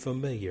and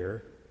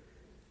familiar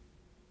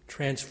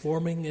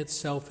transforming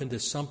itself into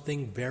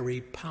something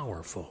very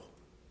powerful,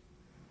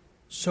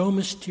 so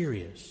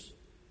mysterious,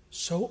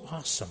 so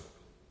awesome.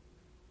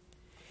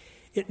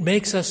 It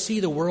makes us see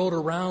the world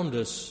around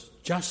us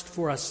just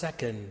for a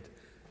second,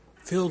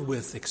 filled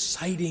with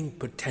exciting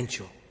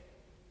potential.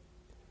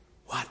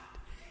 What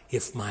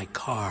if my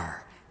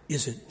car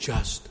isn't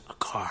just a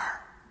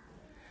car?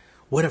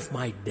 What if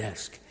my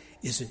desk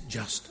isn't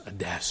just a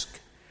desk?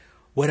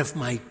 What if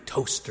my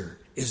toaster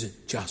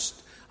isn't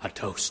just a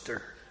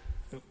toaster?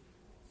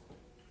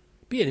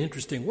 Be an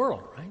interesting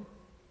world, right?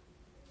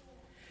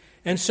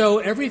 And so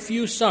every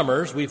few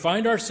summers, we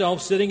find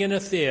ourselves sitting in a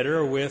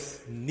theater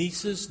with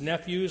nieces,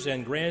 nephews,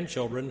 and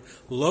grandchildren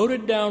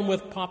loaded down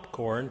with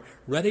popcorn,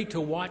 ready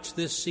to watch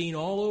this scene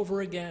all over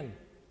again.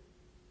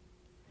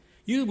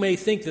 You may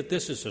think that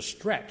this is a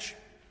stretch,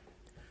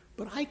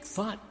 but I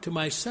thought to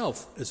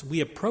myself as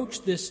we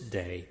approached this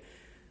day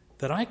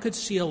that I could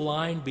see a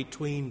line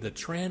between the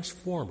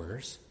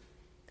Transformers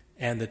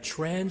and the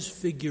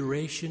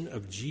transfiguration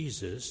of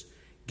Jesus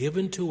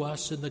given to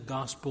us in the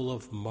Gospel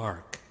of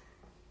Mark.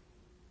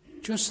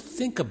 Just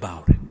think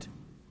about it.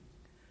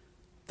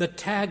 The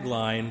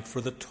tagline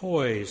for the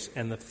toys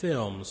and the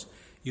films,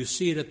 you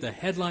see it at the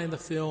headline of the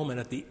film and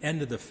at the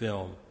end of the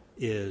film,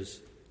 is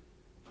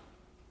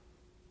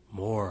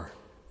more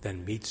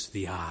than meets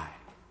the eye.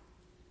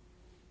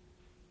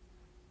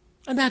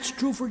 And that's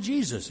true for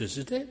Jesus,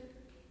 isn't it?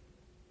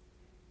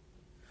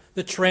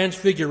 The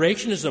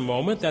transfiguration is a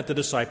moment that the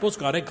disciples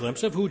got a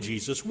glimpse of who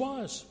Jesus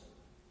was.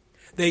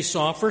 They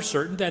saw for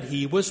certain that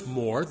he was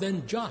more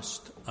than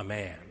just a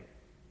man.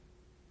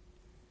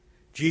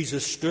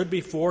 Jesus stood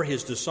before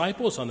his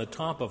disciples on the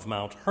top of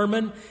Mount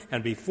Hermon,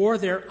 and before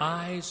their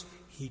eyes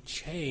he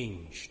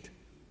changed.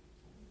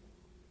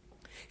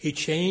 He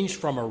changed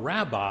from a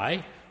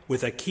rabbi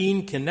with a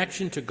keen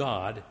connection to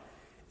God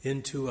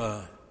into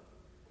a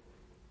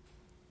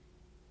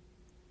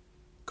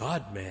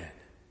God-man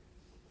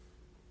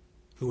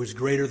who was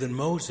greater than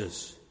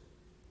Moses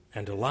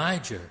and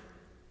Elijah,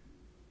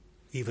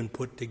 even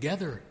put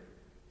together.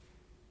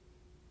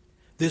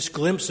 This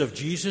glimpse of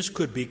Jesus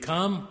could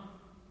become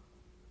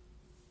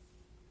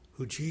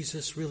who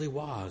Jesus really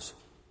was.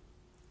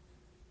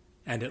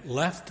 And it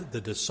left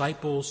the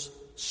disciples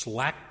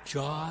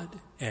slack-jawed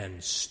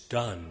and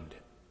stunned.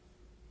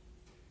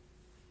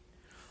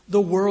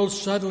 The world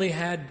suddenly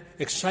had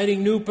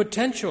exciting new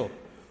potential.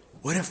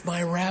 What if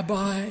my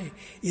rabbi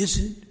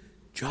isn't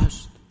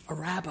just a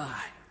rabbi?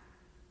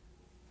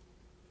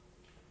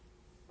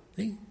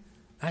 See?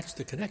 That's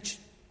the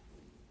connection.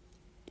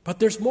 But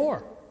there's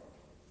more.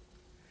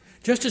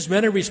 Just as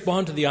many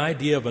respond to the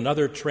idea of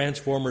another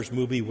Transformers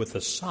movie with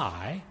a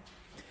sigh,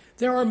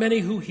 there are many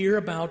who hear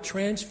about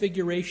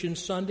Transfiguration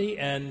Sunday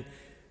and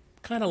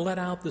kind of let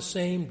out the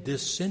same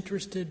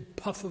disinterested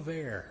puff of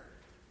air.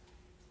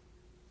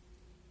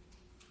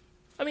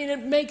 I mean,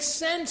 it makes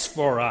sense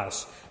for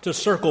us to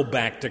circle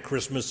back to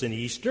Christmas and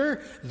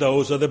Easter.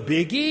 Those are the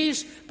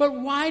biggies. But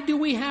why do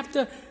we have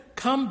to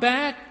come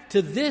back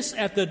to this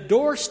at the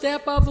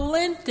doorstep of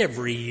Lent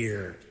every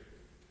year?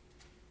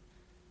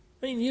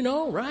 I mean, you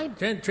know, right?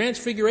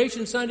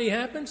 Transfiguration Sunday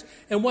happens,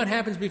 and what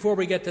happens before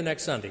we get to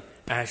next Sunday?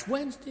 Ash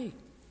Wednesday.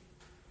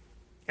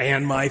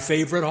 And my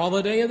favorite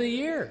holiday of the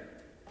year,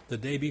 the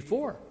day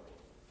before.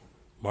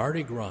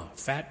 Mardi Gras,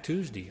 Fat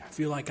Tuesday. I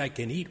feel like I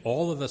can eat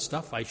all of the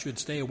stuff I should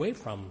stay away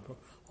from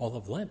all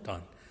of Lent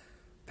on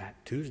Fat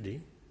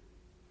Tuesday.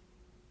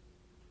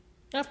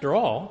 After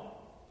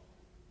all,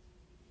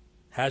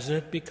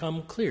 hasn't it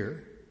become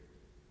clear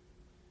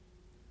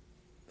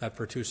that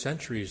for 2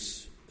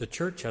 centuries the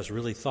church has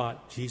really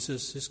thought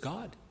Jesus is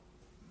God?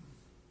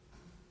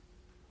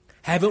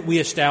 Haven't we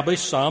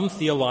established some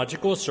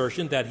theological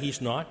assertion that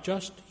he's not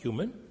just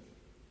human,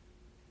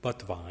 but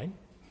divine?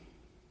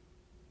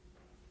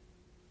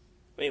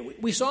 I mean,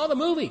 we saw the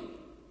movie,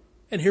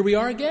 and here we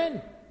are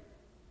again.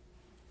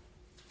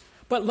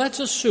 But let's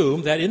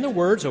assume that in the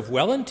words of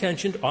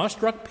well-intentioned,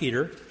 awestruck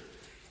Peter,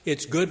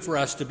 it's good for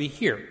us to be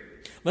here.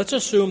 Let's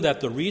assume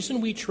that the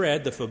reason we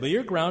tread the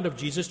familiar ground of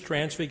Jesus'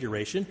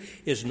 transfiguration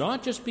is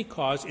not just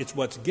because it's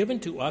what's given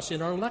to us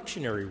in our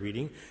lectionary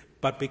reading,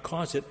 but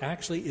because it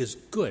actually is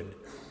good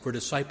for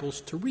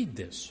disciples to read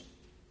this.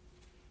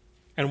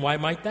 And why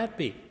might that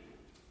be?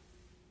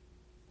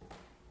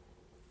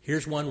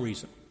 Here's one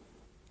reason.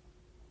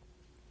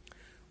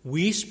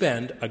 We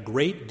spend a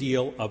great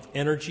deal of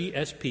energy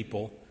as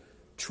people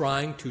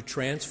trying to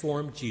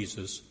transform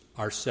Jesus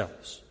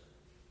ourselves.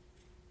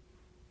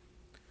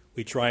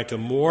 We try to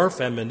morph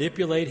and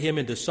manipulate him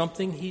into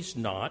something he's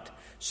not,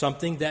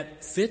 something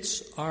that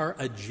fits our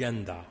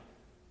agenda.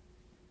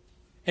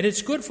 And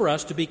it's good for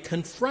us to be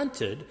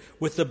confronted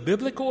with the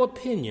biblical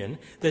opinion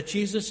that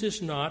Jesus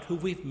is not who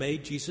we've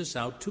made Jesus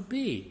out to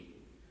be.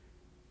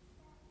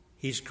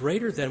 He's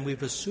greater than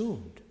we've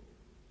assumed.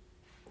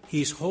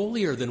 He's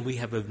holier than we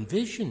have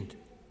envisioned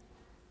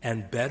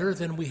and better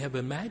than we have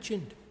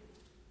imagined.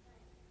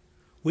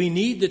 We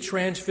need the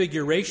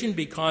transfiguration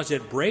because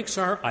it breaks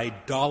our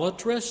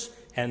idolatrous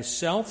and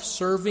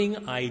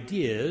self-serving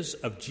ideas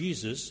of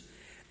Jesus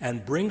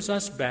and brings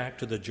us back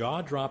to the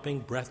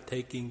jaw-dropping,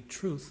 breathtaking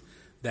truth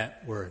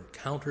that were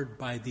encountered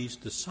by these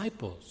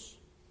disciples.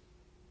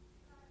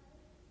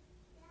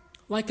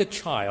 Like a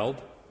child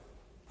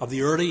of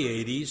the early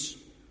 80s,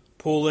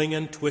 pulling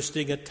and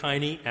twisting a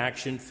tiny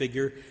action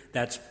figure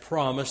that's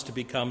promised to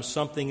become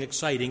something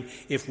exciting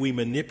if we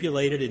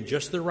manipulate it in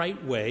just the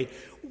right way,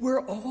 we're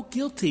all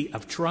guilty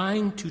of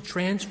trying to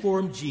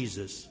transform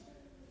Jesus.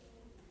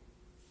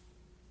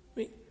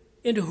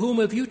 Into whom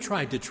have you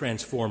tried to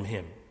transform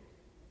him?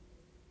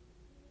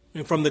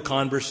 And from the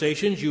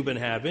conversations you've been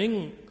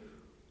having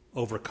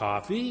over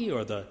coffee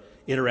or the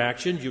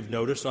interactions you've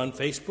noticed on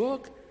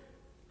Facebook,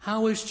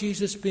 how is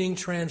Jesus being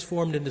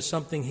transformed into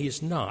something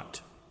he's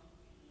not?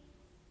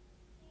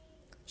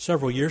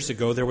 Several years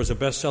ago, there was a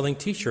best-selling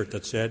T-shirt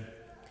that said,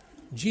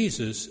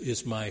 "Jesus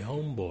is my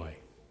homeboy."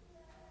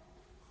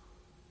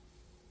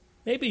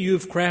 Maybe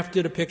you've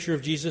crafted a picture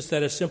of Jesus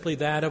that is simply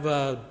that of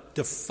a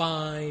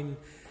divine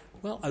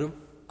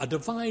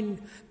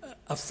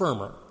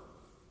affirmer.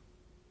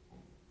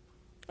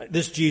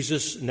 This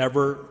Jesus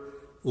never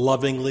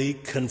lovingly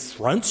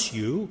confronts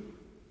you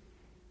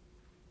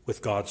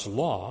with God's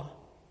law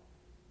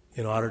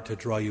in order to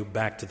draw you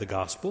back to the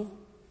gospel,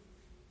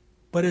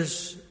 but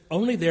is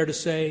only there to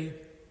say,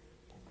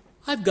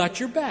 "I've got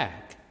your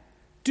back.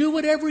 Do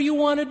whatever you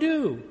want to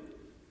do,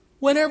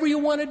 whenever you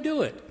want to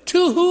do it,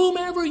 to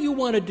whomever you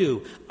want to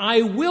do.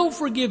 I will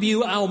forgive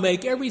you. I'll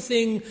make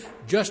everything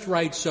just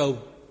right,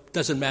 so it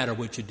doesn't matter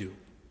what you do."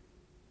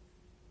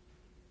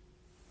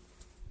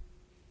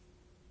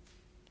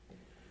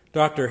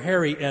 Dr.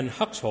 Harry N.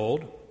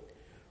 Huxhold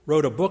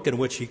wrote a book in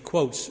which he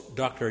quotes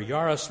Dr.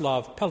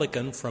 Yaroslav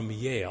Pelikan from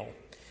Yale.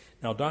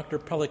 Now, Dr.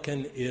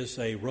 Pelikan is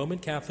a Roman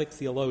Catholic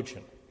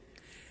theologian,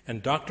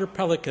 and Dr.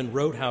 Pelikan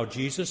wrote how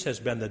Jesus has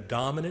been the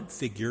dominant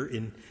figure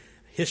in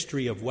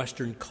history of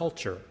Western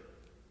culture.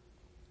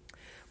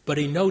 But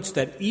he notes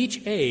that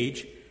each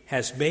age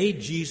has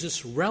made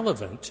Jesus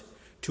relevant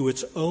to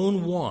its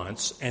own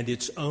wants and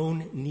its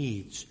own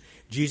needs.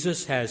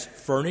 Jesus has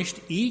furnished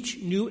each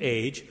new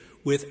age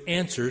with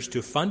answers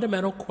to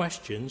fundamental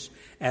questions,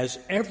 as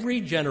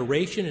every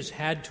generation has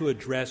had to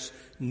address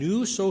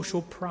new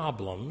social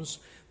problems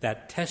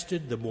that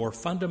tested the more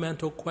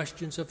fundamental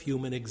questions of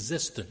human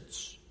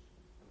existence.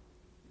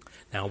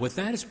 Now, with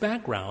that as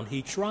background,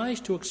 he tries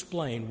to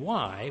explain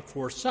why,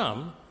 for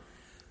some,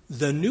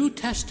 the New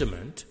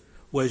Testament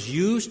was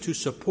used to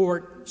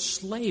support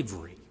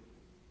slavery,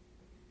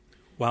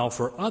 while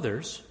for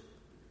others,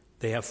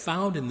 they have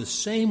found in the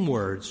same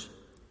words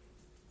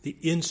the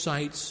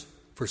insights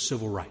for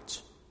civil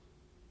rights.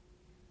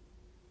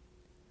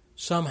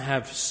 Some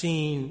have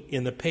seen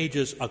in the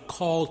pages a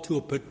call to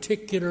a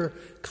particular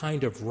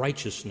kind of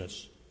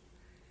righteousness,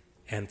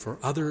 and for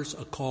others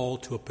a call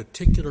to a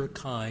particular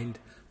kind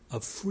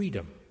of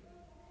freedom.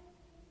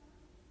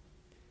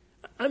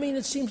 I mean,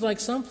 it seems like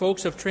some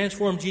folks have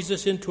transformed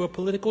Jesus into a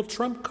political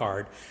trump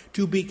card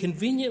to be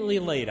conveniently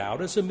laid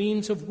out as a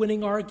means of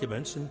winning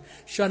arguments and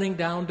shutting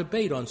down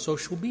debate on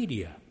social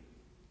media.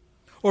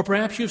 Or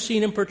perhaps you've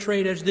seen him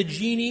portrayed as the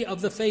genie of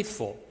the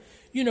faithful.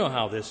 You know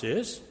how this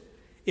is.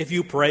 If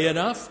you pray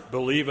enough,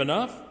 believe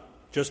enough,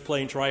 just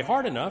plain try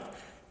hard enough,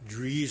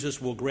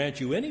 Jesus will grant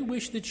you any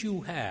wish that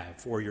you have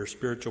for your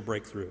spiritual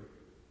breakthrough.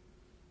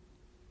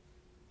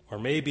 Or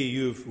maybe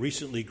you've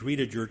recently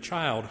greeted your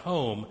child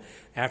home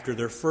after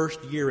their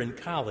first year in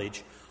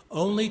college,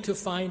 only to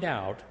find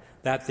out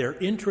that their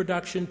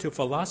introduction to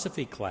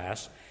philosophy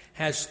class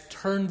has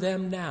turned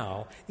them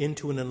now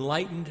into an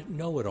enlightened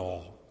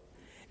know-it-all.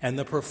 And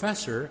the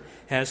professor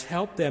has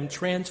helped them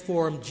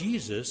transform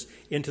Jesus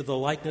into the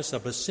likeness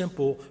of a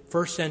simple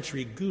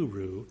first-century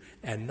guru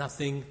and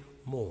nothing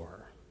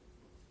more.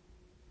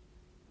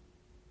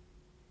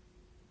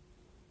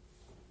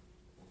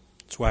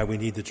 That's why we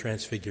need the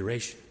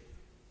Transfiguration.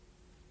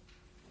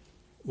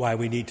 Why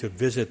we need to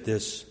visit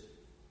this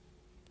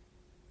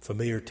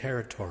familiar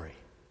territory.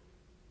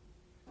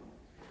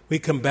 We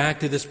come back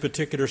to this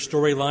particular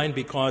storyline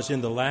because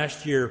in the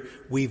last year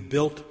we've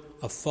built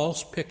a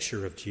false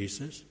picture of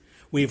Jesus.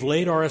 We've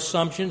laid our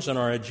assumptions and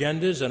our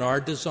agendas and our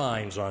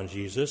designs on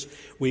Jesus.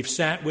 We've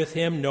sat with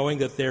him knowing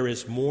that there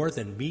is more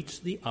than meets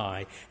the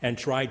eye and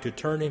tried to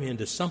turn him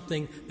into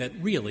something that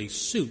really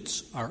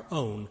suits our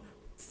own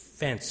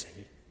fancy.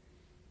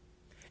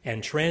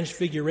 And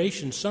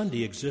Transfiguration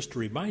Sunday exists to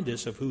remind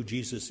us of who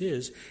Jesus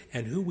is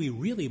and who we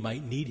really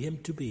might need him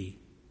to be.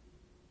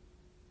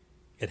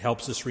 It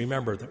helps us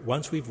remember that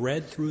once we've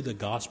read through the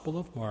Gospel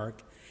of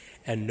Mark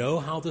and know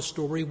how the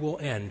story will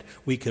end,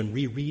 we can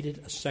reread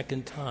it a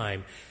second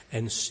time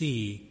and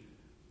see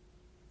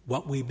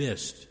what we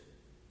missed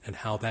and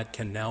how that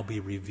can now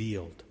be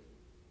revealed.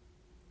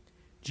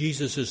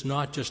 Jesus is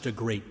not just a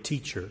great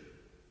teacher.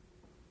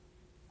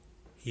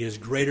 He is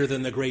greater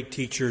than the great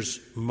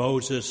teachers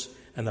Moses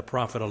and the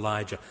prophet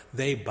Elijah.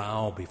 They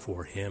bow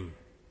before him.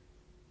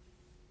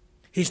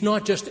 He's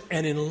not just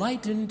an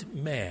enlightened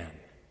man.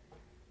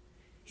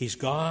 He's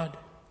God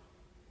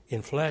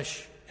in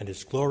flesh, and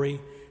his glory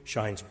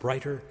shines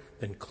brighter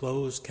than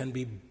clothes can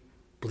be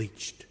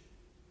bleached.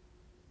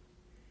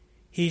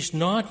 He's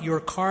not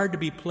your card to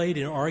be played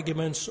in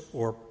arguments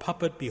or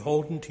puppet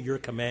beholden to your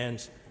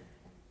commands.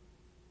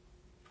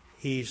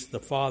 He's the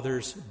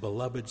Father's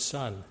beloved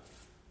Son.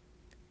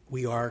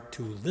 We are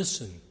to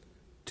listen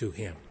to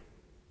him.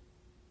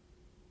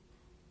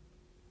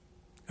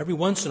 Every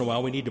once in a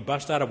while, we need to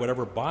bust out of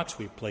whatever box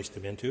we've placed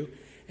him into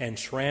and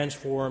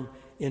transform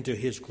into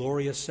his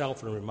glorious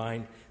self and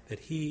remind that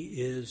he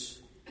is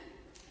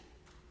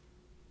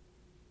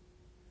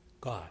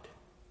God.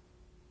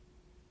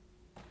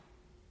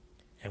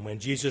 And when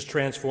Jesus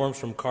transforms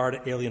from car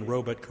to alien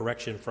robot,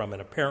 correction from an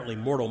apparently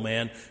mortal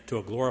man to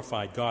a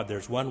glorified God,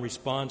 there's one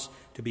response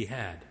to be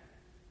had.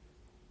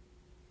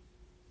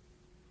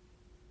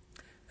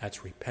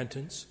 That's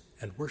repentance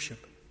and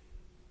worship.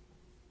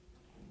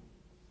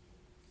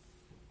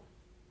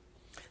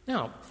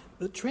 Now,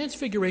 the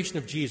transfiguration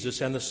of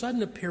Jesus and the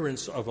sudden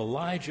appearance of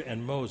Elijah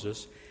and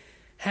Moses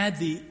had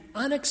the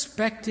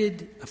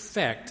unexpected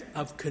effect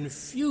of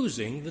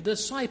confusing the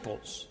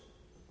disciples.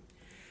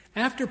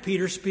 After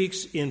Peter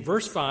speaks in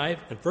verse 5,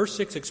 and verse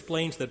 6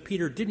 explains that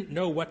Peter didn't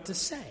know what to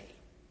say.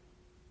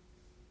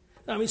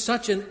 I mean,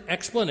 such an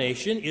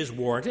explanation is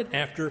warranted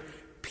after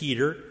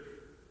Peter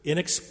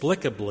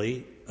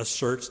inexplicably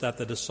asserts that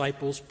the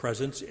disciples'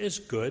 presence is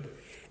good,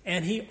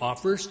 and he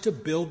offers to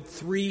build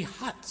 3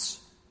 huts.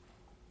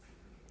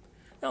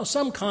 Now,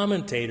 some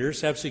commentators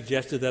have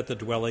suggested that the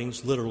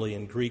dwellings, literally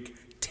in Greek,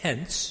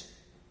 tents,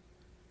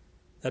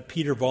 that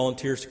Peter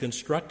volunteers to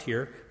construct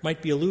here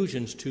might be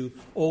allusions to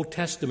Old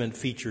Testament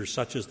features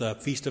such as the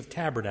Feast of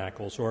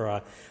Tabernacles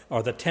or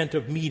the tent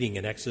of meeting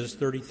in Exodus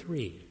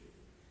 33.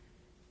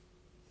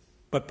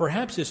 But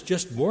perhaps it's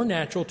just more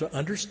natural to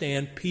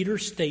understand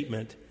Peter's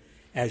statement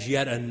as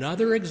yet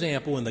another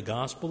example in the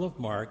Gospel of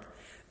Mark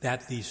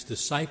that these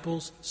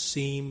disciples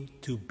seem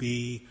to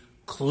be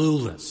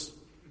clueless.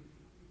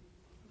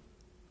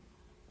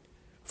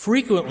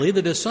 Frequently,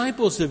 the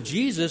disciples of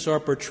Jesus are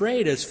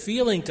portrayed as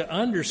failing to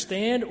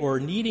understand or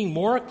needing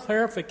more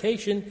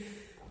clarification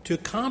to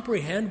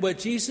comprehend what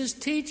Jesus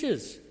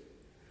teaches.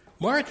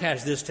 Mark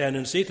has this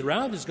tendency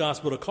throughout his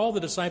gospel to call the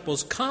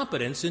disciples'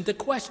 competence into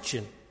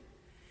question.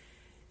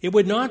 It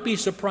would not be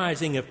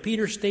surprising if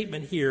Peter's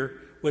statement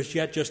here was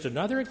yet just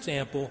another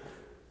example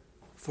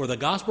for the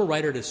gospel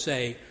writer to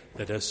say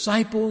the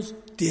disciples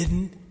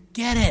didn't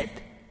get it.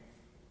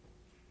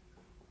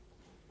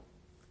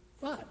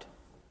 But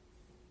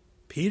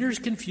Peter's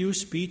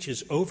confused speech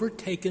is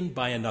overtaken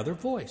by another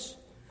voice.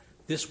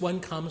 This one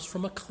comes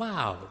from a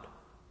cloud.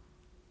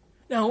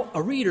 Now,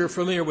 a reader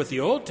familiar with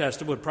the Old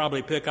Testament would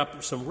probably pick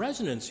up some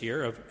resonance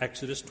here of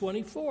Exodus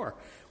 24,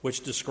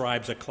 which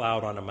describes a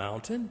cloud on a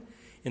mountain.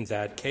 In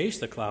that case,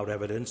 the cloud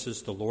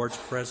evidences the Lord's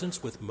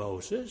presence with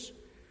Moses.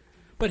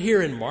 But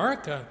here in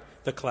Mark,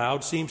 the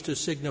cloud seems to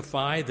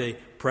signify the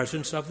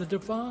presence of the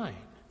divine.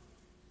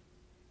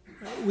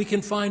 We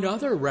can find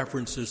other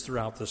references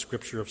throughout the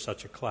Scripture of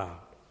such a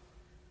cloud.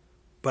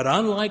 But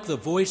unlike the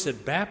voice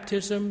at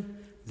baptism,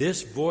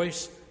 this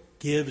voice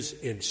gives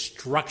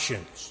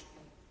instructions.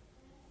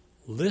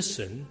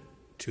 Listen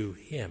to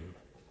him.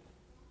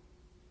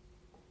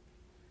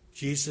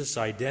 Jesus'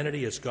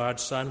 identity as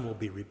God's Son will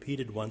be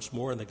repeated once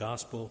more in the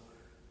gospel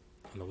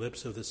on the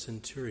lips of the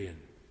centurion.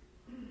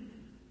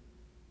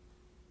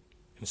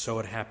 And so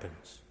it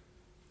happens.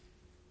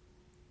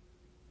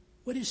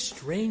 What is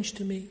strange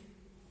to me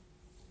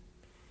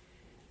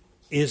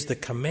is the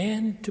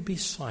command to be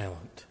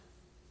silent.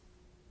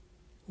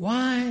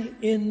 Why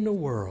in the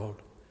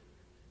world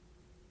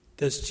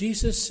does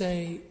Jesus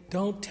say,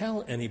 don't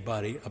tell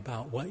anybody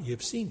about what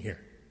you've seen here?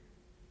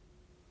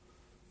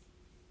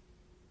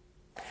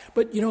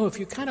 But, if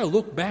you kind of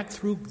look back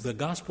through the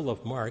Gospel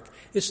of Mark,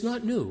 it's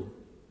not new.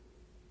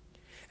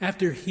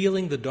 After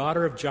healing the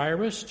daughter of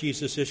Jairus,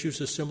 Jesus issues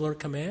a similar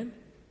command.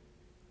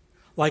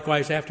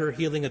 Likewise, after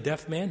healing a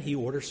deaf man, he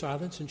orders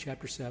silence in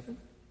chapter 7.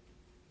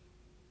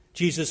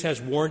 Jesus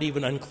has warned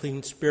even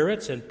unclean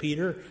spirits and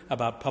Peter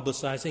about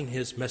publicizing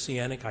his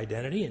messianic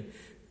identity in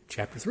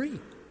chapter 3.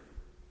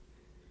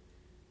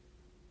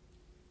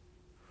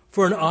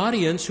 For an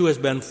audience who has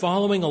been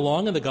following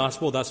along in the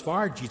gospel thus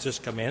far, Jesus'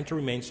 command to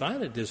remain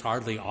silent is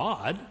hardly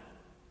odd.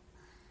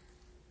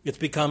 It's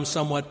become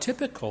somewhat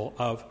typical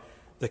of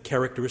the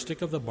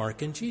characteristic of the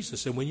Mark and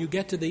Jesus. And when you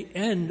get to the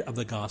end of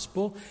the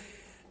gospel,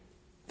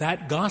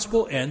 that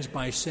gospel ends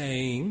by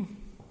saying,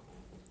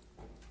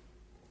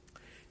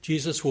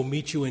 Jesus will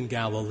meet you in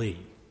Galilee.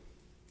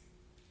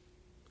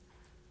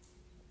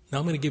 Now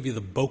I'm going to give you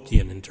the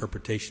Bokian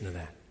interpretation of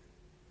that.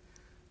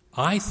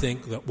 I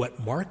think that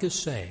what Mark is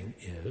saying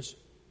is,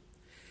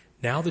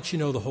 now that you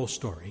know the whole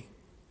story,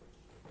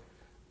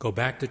 go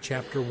back to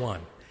chapter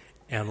 1.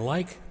 And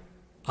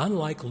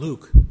unlike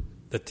Luke,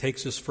 that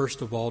takes us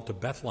first of all to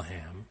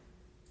Bethlehem,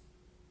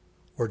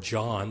 or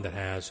John that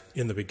has,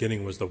 in the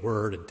beginning was the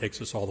Word, and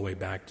takes us all the way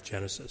back to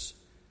Genesis,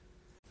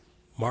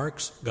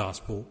 Mark's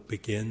gospel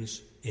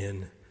begins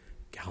in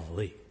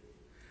Galilee.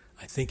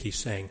 I think he's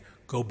saying,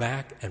 go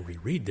back and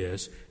reread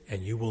this,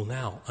 and you will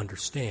now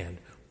understand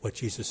what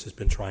Jesus has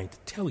been trying to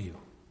tell you.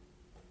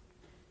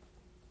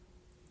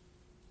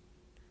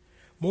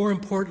 More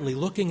importantly,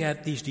 looking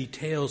at these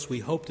details, we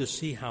hope to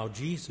see how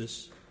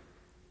Jesus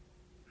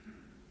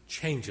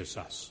changes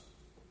us.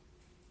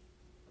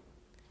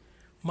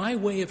 My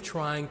way of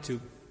trying to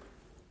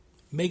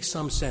make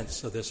some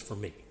sense of this for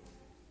me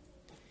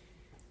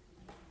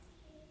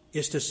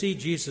is to see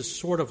Jesus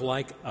sort of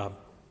like a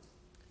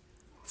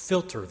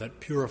filter that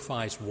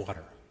purifies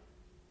water.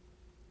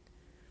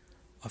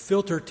 A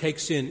filter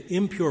takes in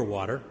impure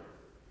water,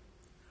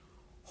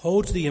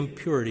 holds the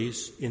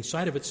impurities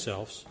inside of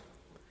itself,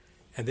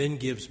 and then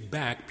gives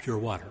back pure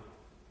water.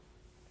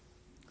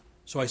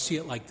 So I see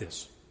it like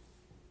this.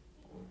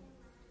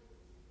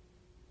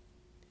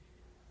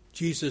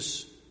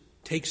 Jesus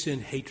takes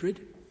in hatred,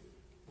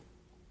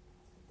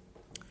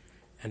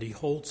 and he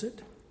holds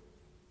it,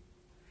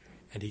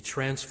 and he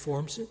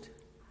transforms it,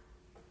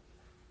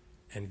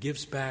 and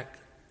gives back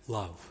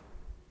love.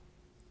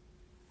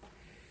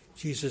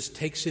 Jesus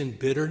takes in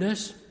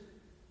bitterness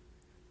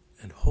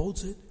and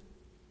holds it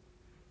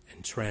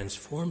and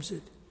transforms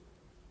it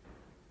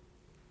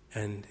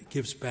and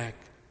gives back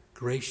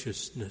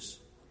graciousness.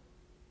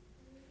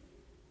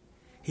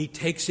 He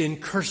takes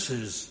in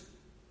curses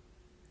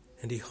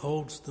and he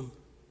holds them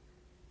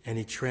and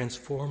he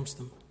transforms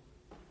them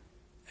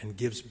and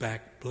gives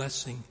back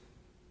blessing.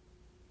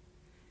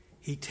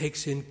 He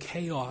takes in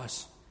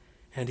chaos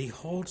and he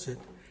holds it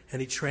and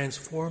he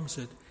transforms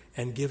it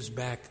and gives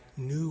back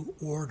new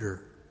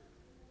order.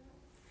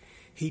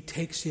 He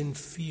takes in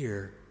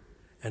fear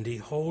and he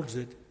holds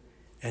it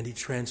and he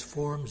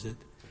transforms it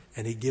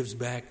and he gives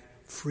back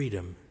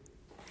freedom.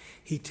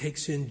 He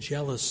takes in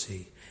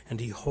jealousy and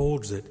he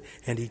holds it,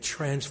 and he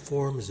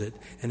transforms it,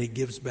 and he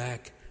gives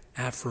back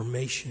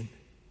affirmation.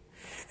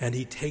 And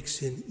he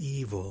takes in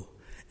evil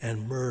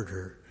and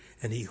murder,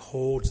 and he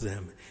holds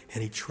them,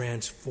 and he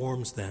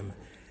transforms them,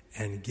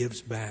 and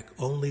gives back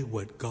only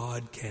what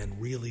God can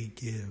really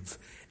give,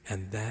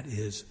 and that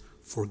is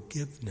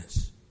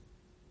forgiveness.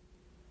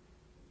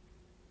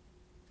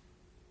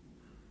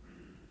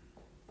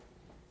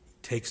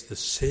 He takes the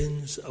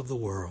sins of the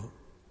world.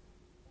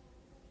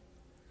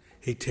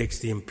 He takes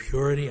the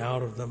impurity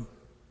out of them.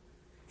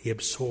 He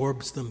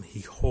absorbs them. He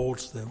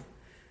holds them.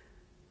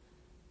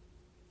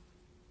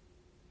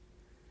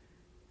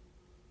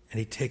 And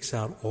he takes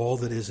out all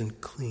that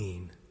isn't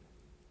clean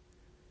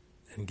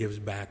and gives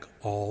back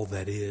all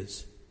that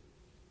is.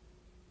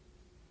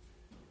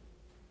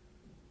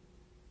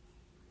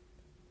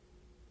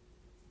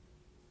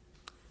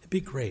 It'd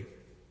be great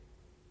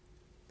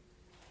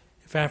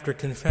if after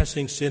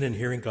confessing sin and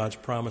hearing God's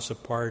promise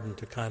of pardon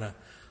to kind of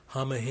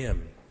hum a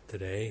hymn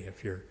today,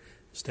 if you're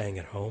staying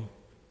at home,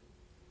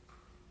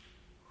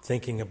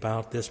 thinking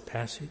about this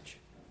passage,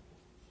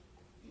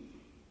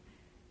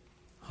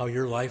 how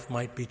your life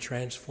might be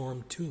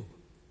transformed too.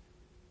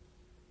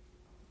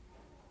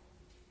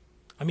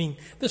 I mean,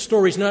 this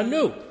story's not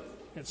new.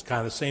 It's kind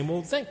of the same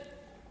old thing.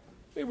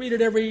 We read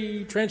it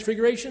every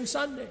Transfiguration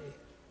Sunday.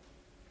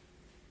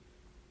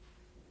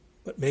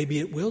 But maybe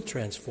it will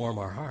transform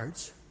our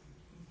hearts.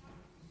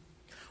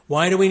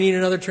 Why do we need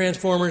another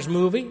Transformers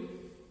movie?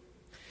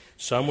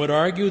 Some would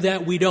argue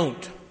that we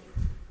don't.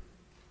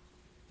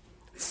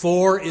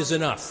 4 is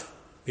enough.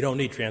 We don't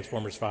need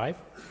Transformers 5.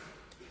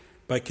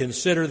 But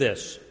consider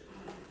this.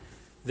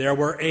 There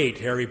were 8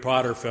 Harry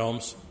Potter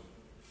films.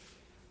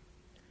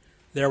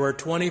 There were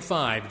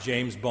 25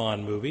 James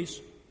Bond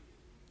movies.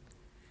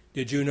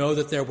 Did you know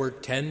that there were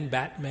 10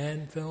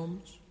 Batman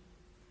films?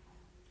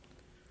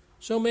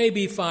 So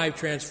maybe 5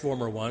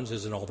 Transformer ones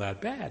isn't all that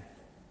bad.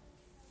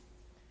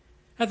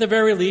 At the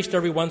very least,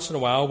 every once in a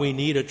while, we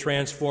need a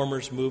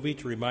Transformers movie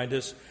to remind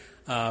us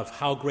of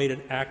how great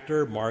an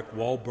actor Mark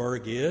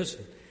Wahlberg is,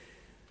 and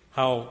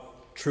how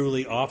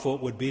truly awful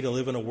it would be to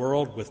live in a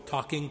world with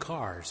talking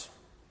cars.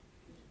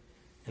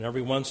 And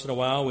every once in a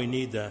while, we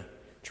need the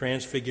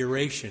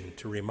Transfiguration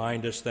to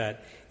remind us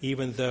that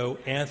even though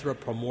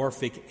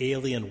anthropomorphic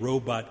alien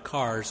robot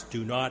cars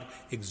do not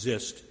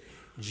exist,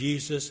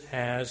 Jesus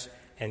has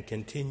and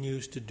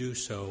continues to do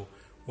so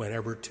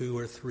whenever 2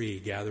 or 3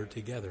 gather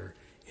together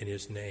in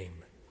his name.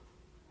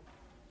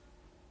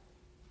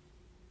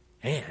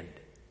 And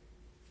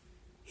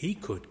he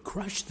could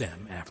crush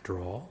them, after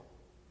all,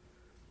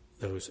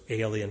 those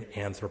alien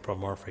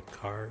anthropomorphic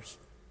cars.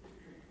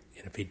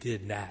 And if he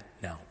did that,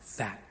 now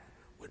that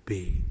would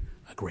be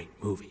a great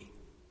movie.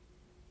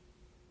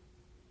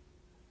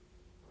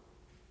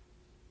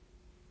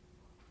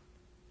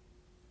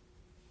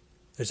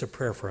 There's a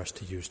prayer for us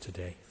to use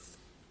today.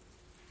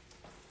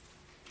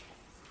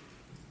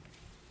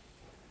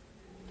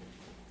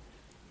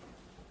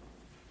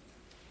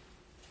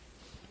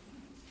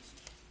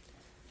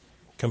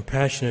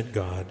 Compassionate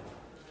God,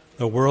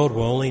 the world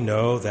will only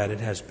know that it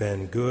has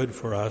been good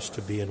for us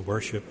to be in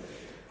worship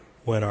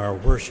when our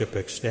worship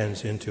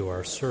extends into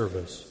our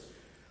service,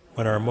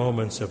 when our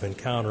moments of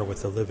encounter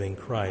with the living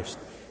Christ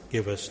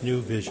give us new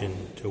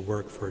vision to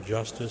work for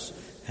justice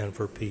and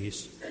for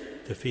peace,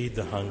 to feed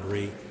the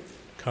hungry,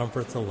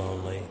 comfort the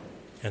lonely,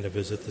 and to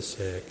visit the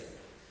sick.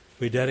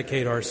 We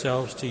dedicate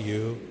ourselves to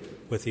you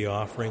with the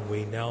offering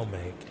we now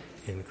make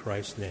in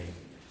Christ's name.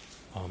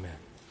 Amen.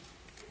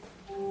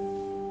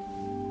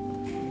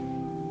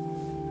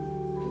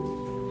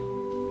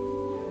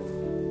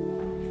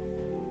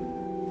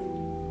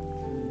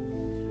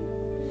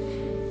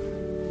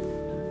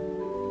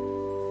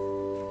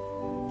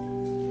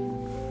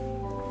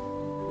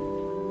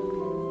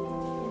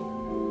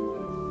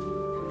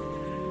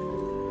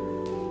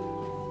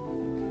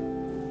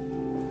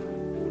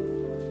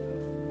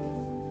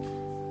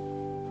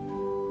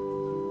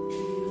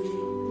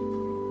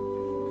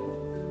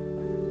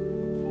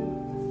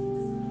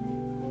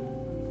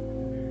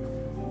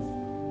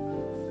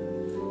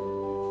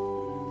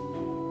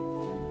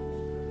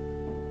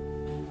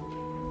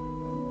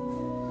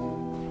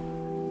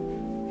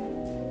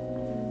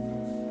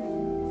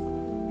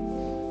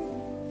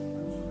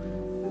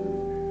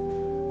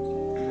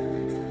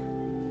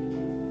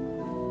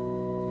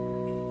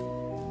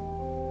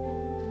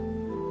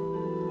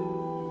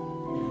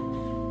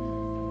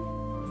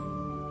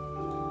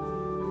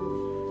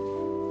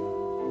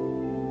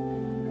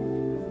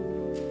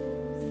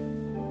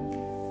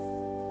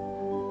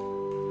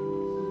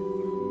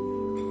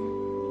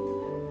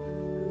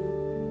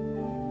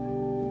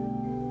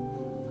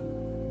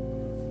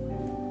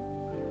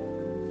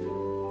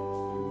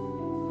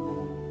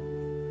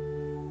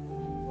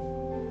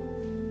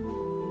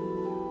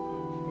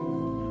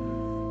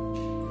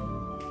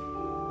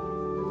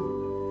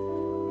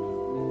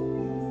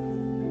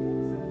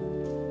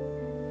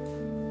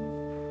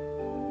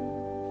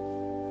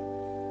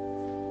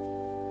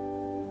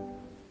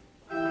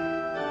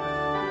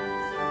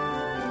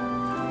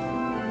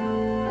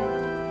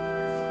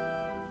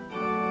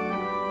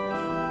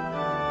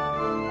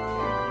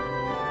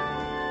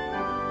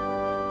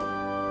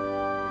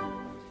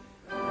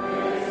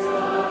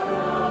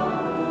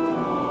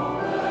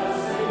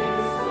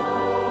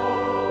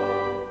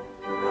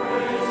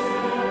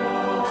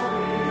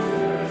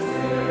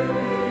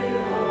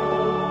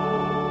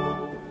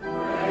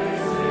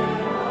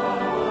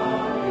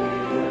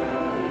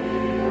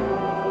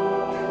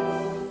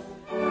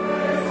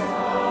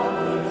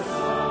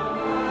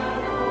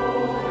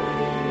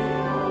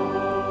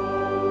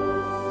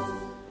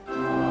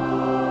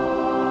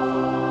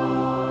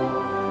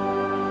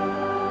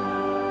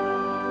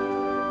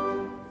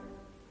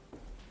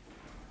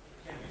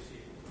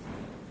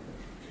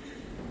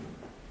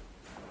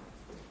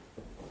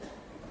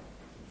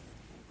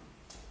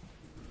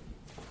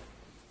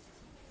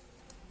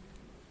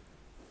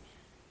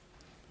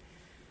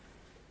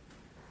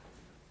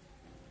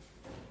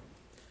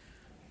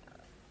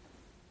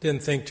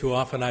 Didn't think too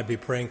often I'd be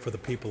praying for the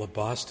people of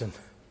Boston.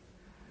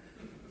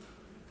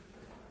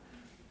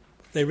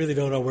 They really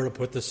don't know where to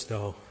put the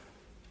snow.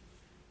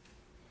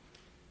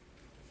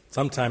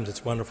 Sometimes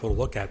it's wonderful to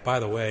look at. By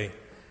the way,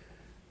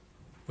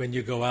 when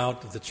you go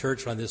out to the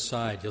church on this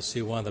side, you'll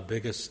see one of the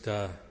biggest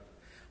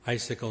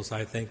icicles,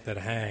 I think, that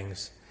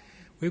hangs.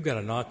 We've got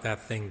to knock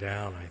that thing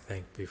down, I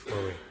think, before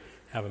we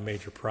have a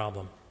major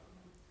problem.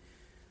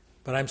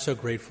 But I'm so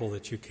grateful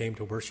that you came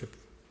to worship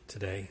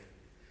today.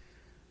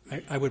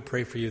 I would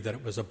pray for you that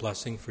it was a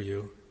blessing for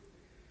you.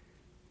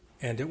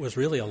 And it was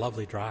really a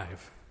lovely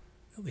drive.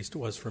 At least it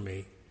was for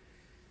me.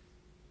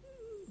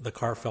 The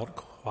car felt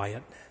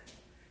quiet,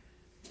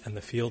 and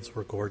the fields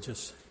were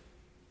gorgeous.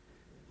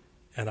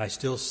 And I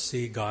still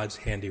see God's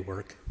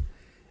handiwork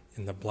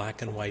in the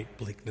black and white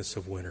bleakness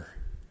of winter.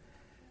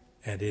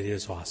 And it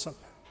is awesome.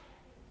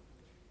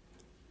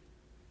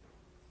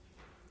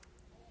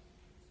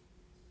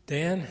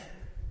 Dan,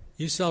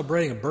 you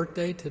celebrating a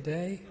birthday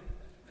today?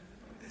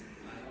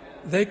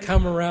 They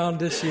come around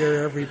this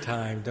year every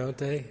time, don't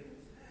they?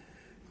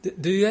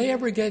 Do they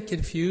ever get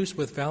confused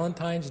with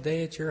Valentine's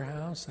Day at your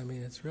house? I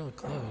mean, it's real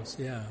close,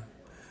 yeah.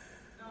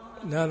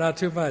 No, not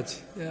too much.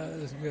 Yeah,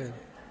 that's good.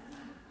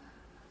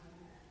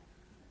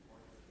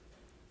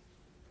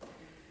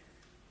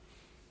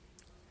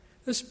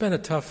 This has been a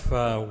tough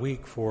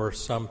week for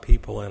some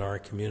people in our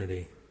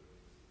community.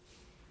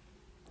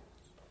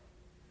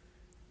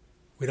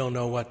 We don't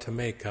know what to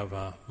make of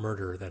a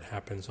murder that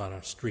happens on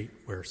a street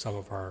where some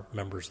of our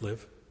members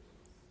live.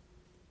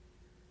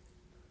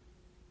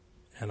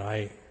 And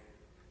I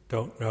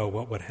don't know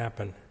what would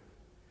happen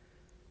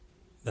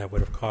that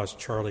would have caused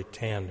Charlie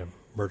Tan to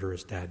murder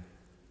his dad.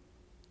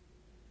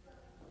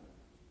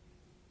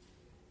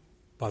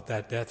 But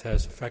that death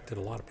has affected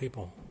a lot of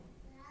people,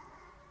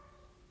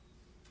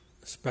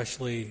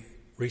 especially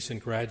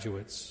recent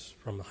graduates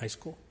from the high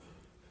school.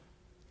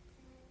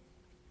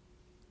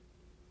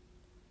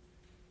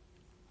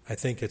 I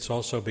think it's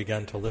also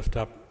begun to lift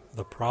up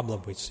the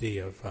problem we see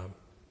of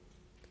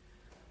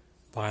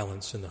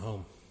violence in the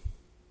home.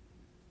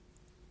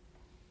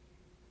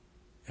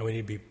 And we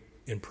need to be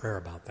in prayer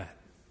about that.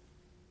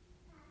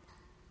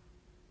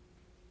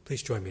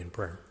 Please join me in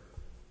prayer.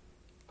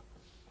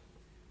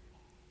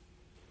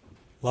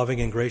 Loving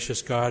and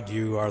gracious God,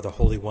 you are the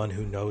Holy One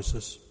who knows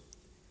us,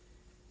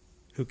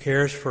 who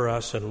cares for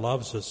us and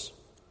loves us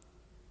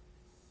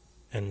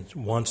and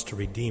wants to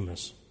redeem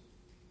us.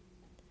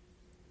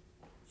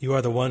 You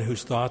are the one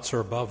whose thoughts are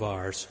above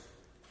ours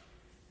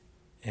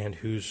and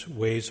whose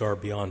ways are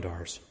beyond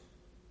ours.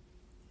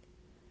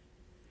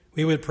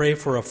 We would pray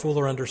for a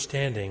fuller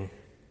understanding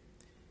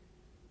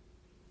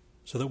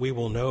so that we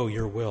will know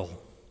your will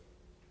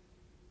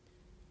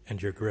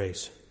and your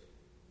grace.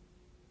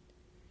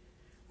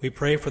 We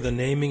pray for the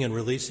naming and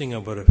releasing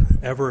of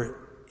whatever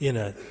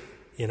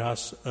in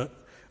us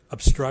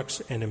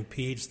obstructs and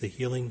impedes the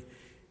healing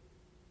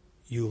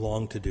you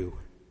long to do.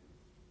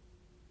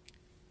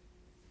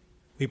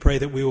 We pray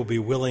that we will be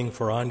willing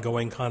for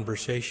ongoing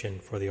conversation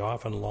for the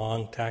often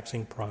long,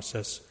 taxing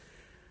process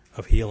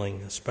of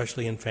healing,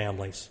 especially in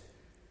families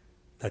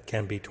that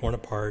can be torn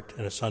apart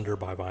and asunder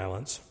by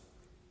violence.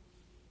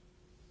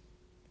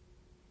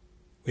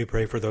 We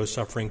pray for those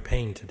suffering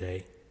pain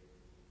today,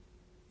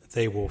 that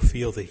they will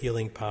feel the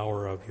healing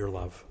power of your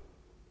love.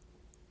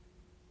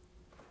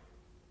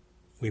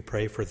 We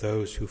pray for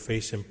those who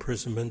face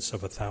imprisonments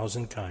of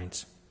 1,000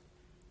 kinds,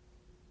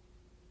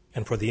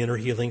 and for the inner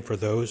healing for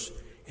those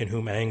in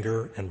whom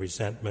anger and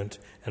resentment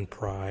and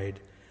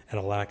pride and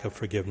a lack of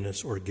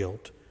forgiveness or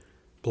guilt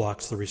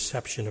blocks the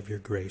reception of your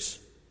grace.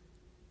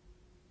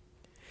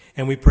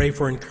 And we pray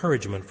for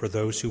encouragement for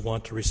those who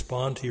want to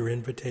respond to your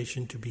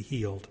invitation to be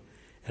healed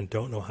and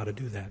don't know how to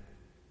do that.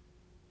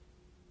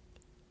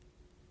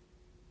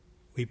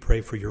 We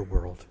pray for your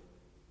world.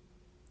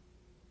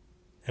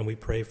 And we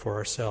pray for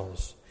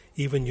ourselves,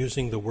 even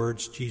using the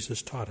words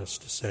Jesus taught us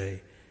to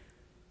say,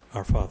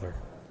 Our Father,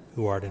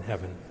 who art in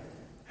heaven,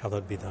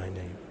 hallowed be thy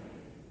name.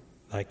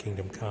 Thy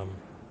kingdom come,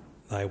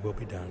 thy will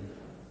be done,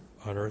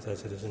 on earth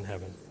as it is in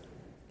heaven.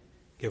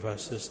 Give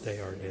us this day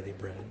our daily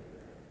bread,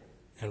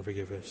 and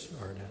forgive us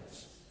our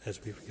debts,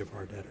 as we forgive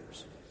our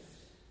debtors.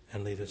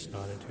 And lead us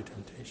not into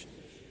temptation,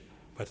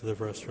 but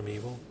deliver us from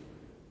evil.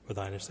 For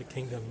thine is the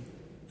kingdom,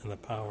 and the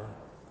power,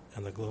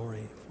 and the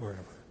glory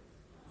forever.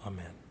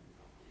 Amen.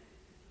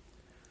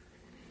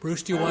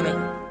 Bruce, do you want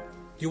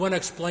to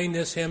explain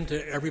this hymn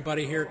to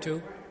everybody here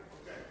too?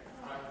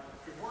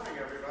 Good morning,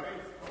 everybody.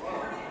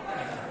 Hello.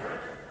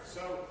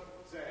 So,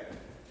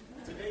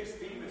 today's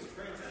theme is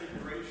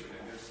transfiguration,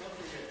 and there's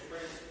something that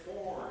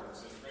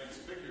transforms and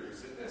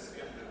transfigures in this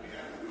hymn that we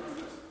have in front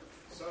of us.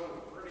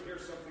 So, we're going to hear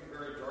something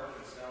very dark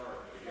and sour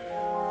at the beginning.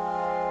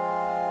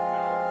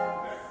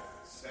 Now,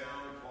 that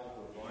sound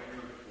called the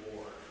minor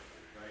chord,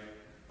 right?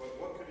 But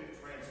what could it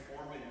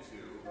transform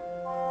into?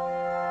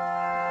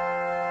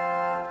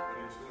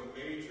 Into a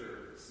major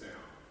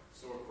sound.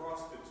 So,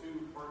 across the two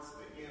parts of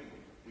the hymn,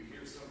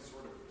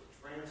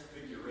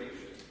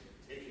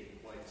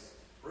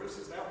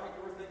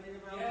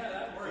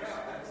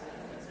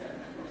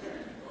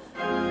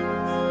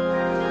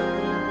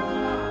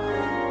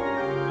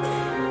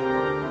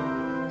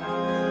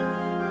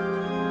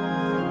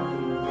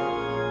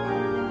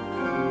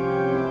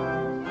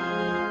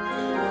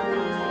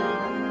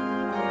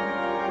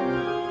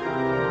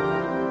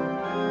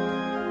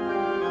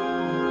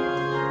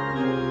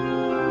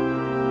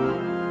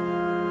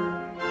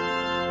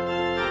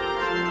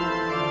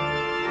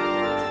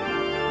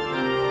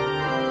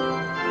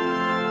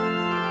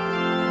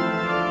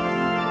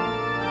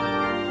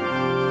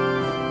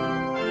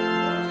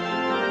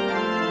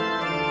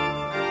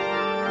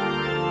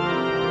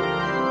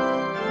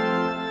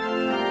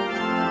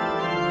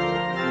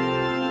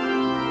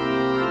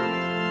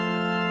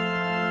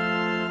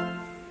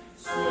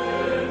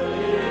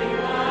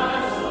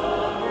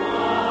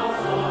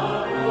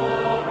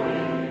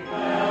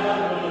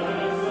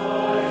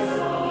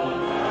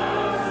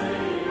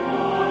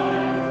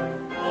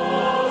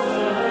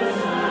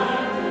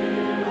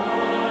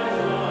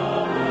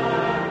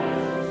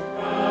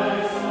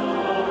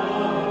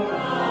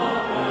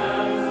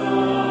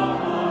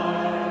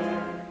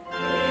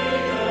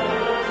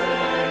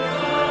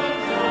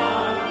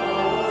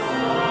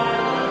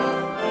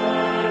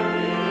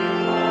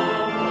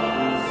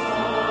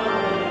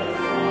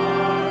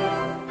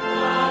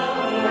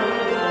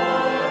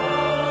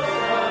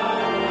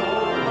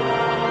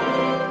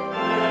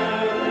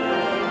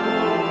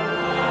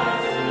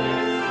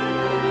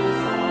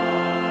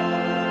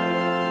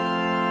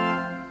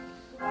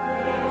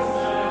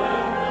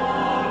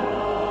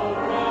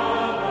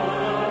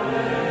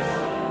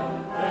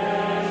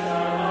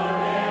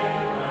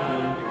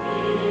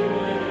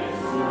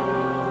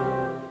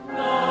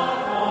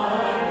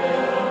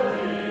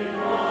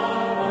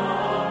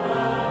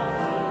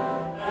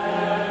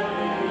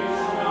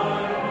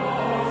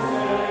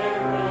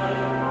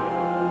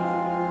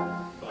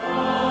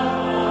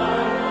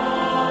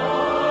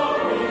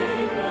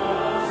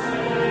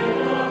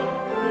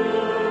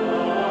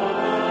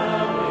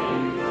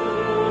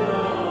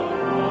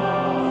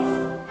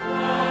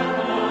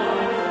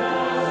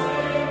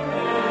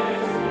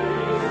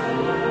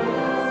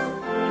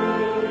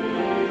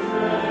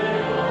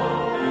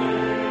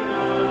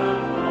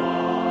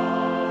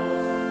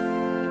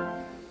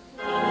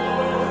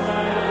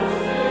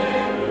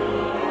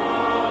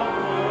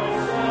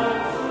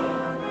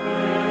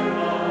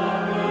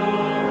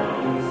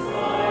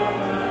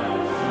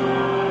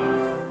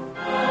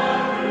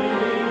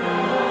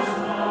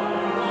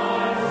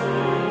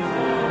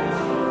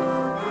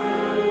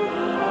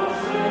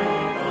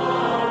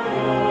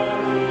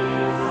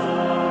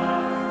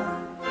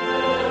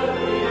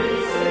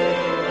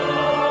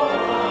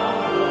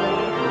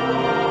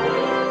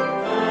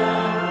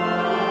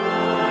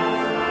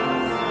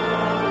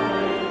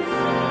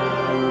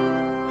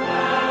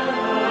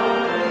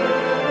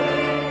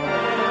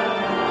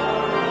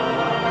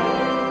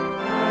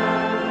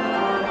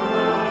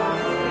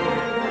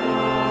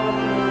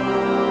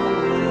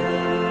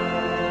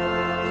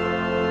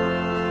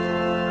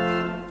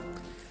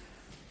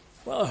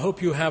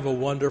 hope you have a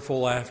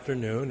wonderful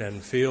afternoon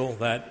and feel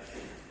that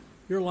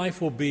your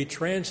life will be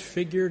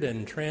transfigured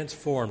and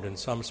transformed in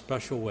some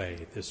special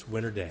way this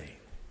winter day.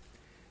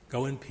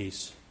 Go in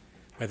peace.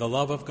 May the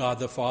love of God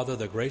the Father,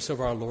 the grace of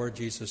our Lord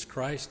Jesus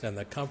Christ, and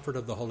the comfort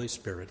of the Holy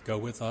Spirit go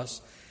with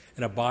us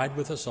and abide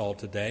with us all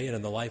today and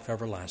in the life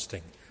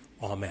everlasting.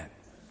 Amen.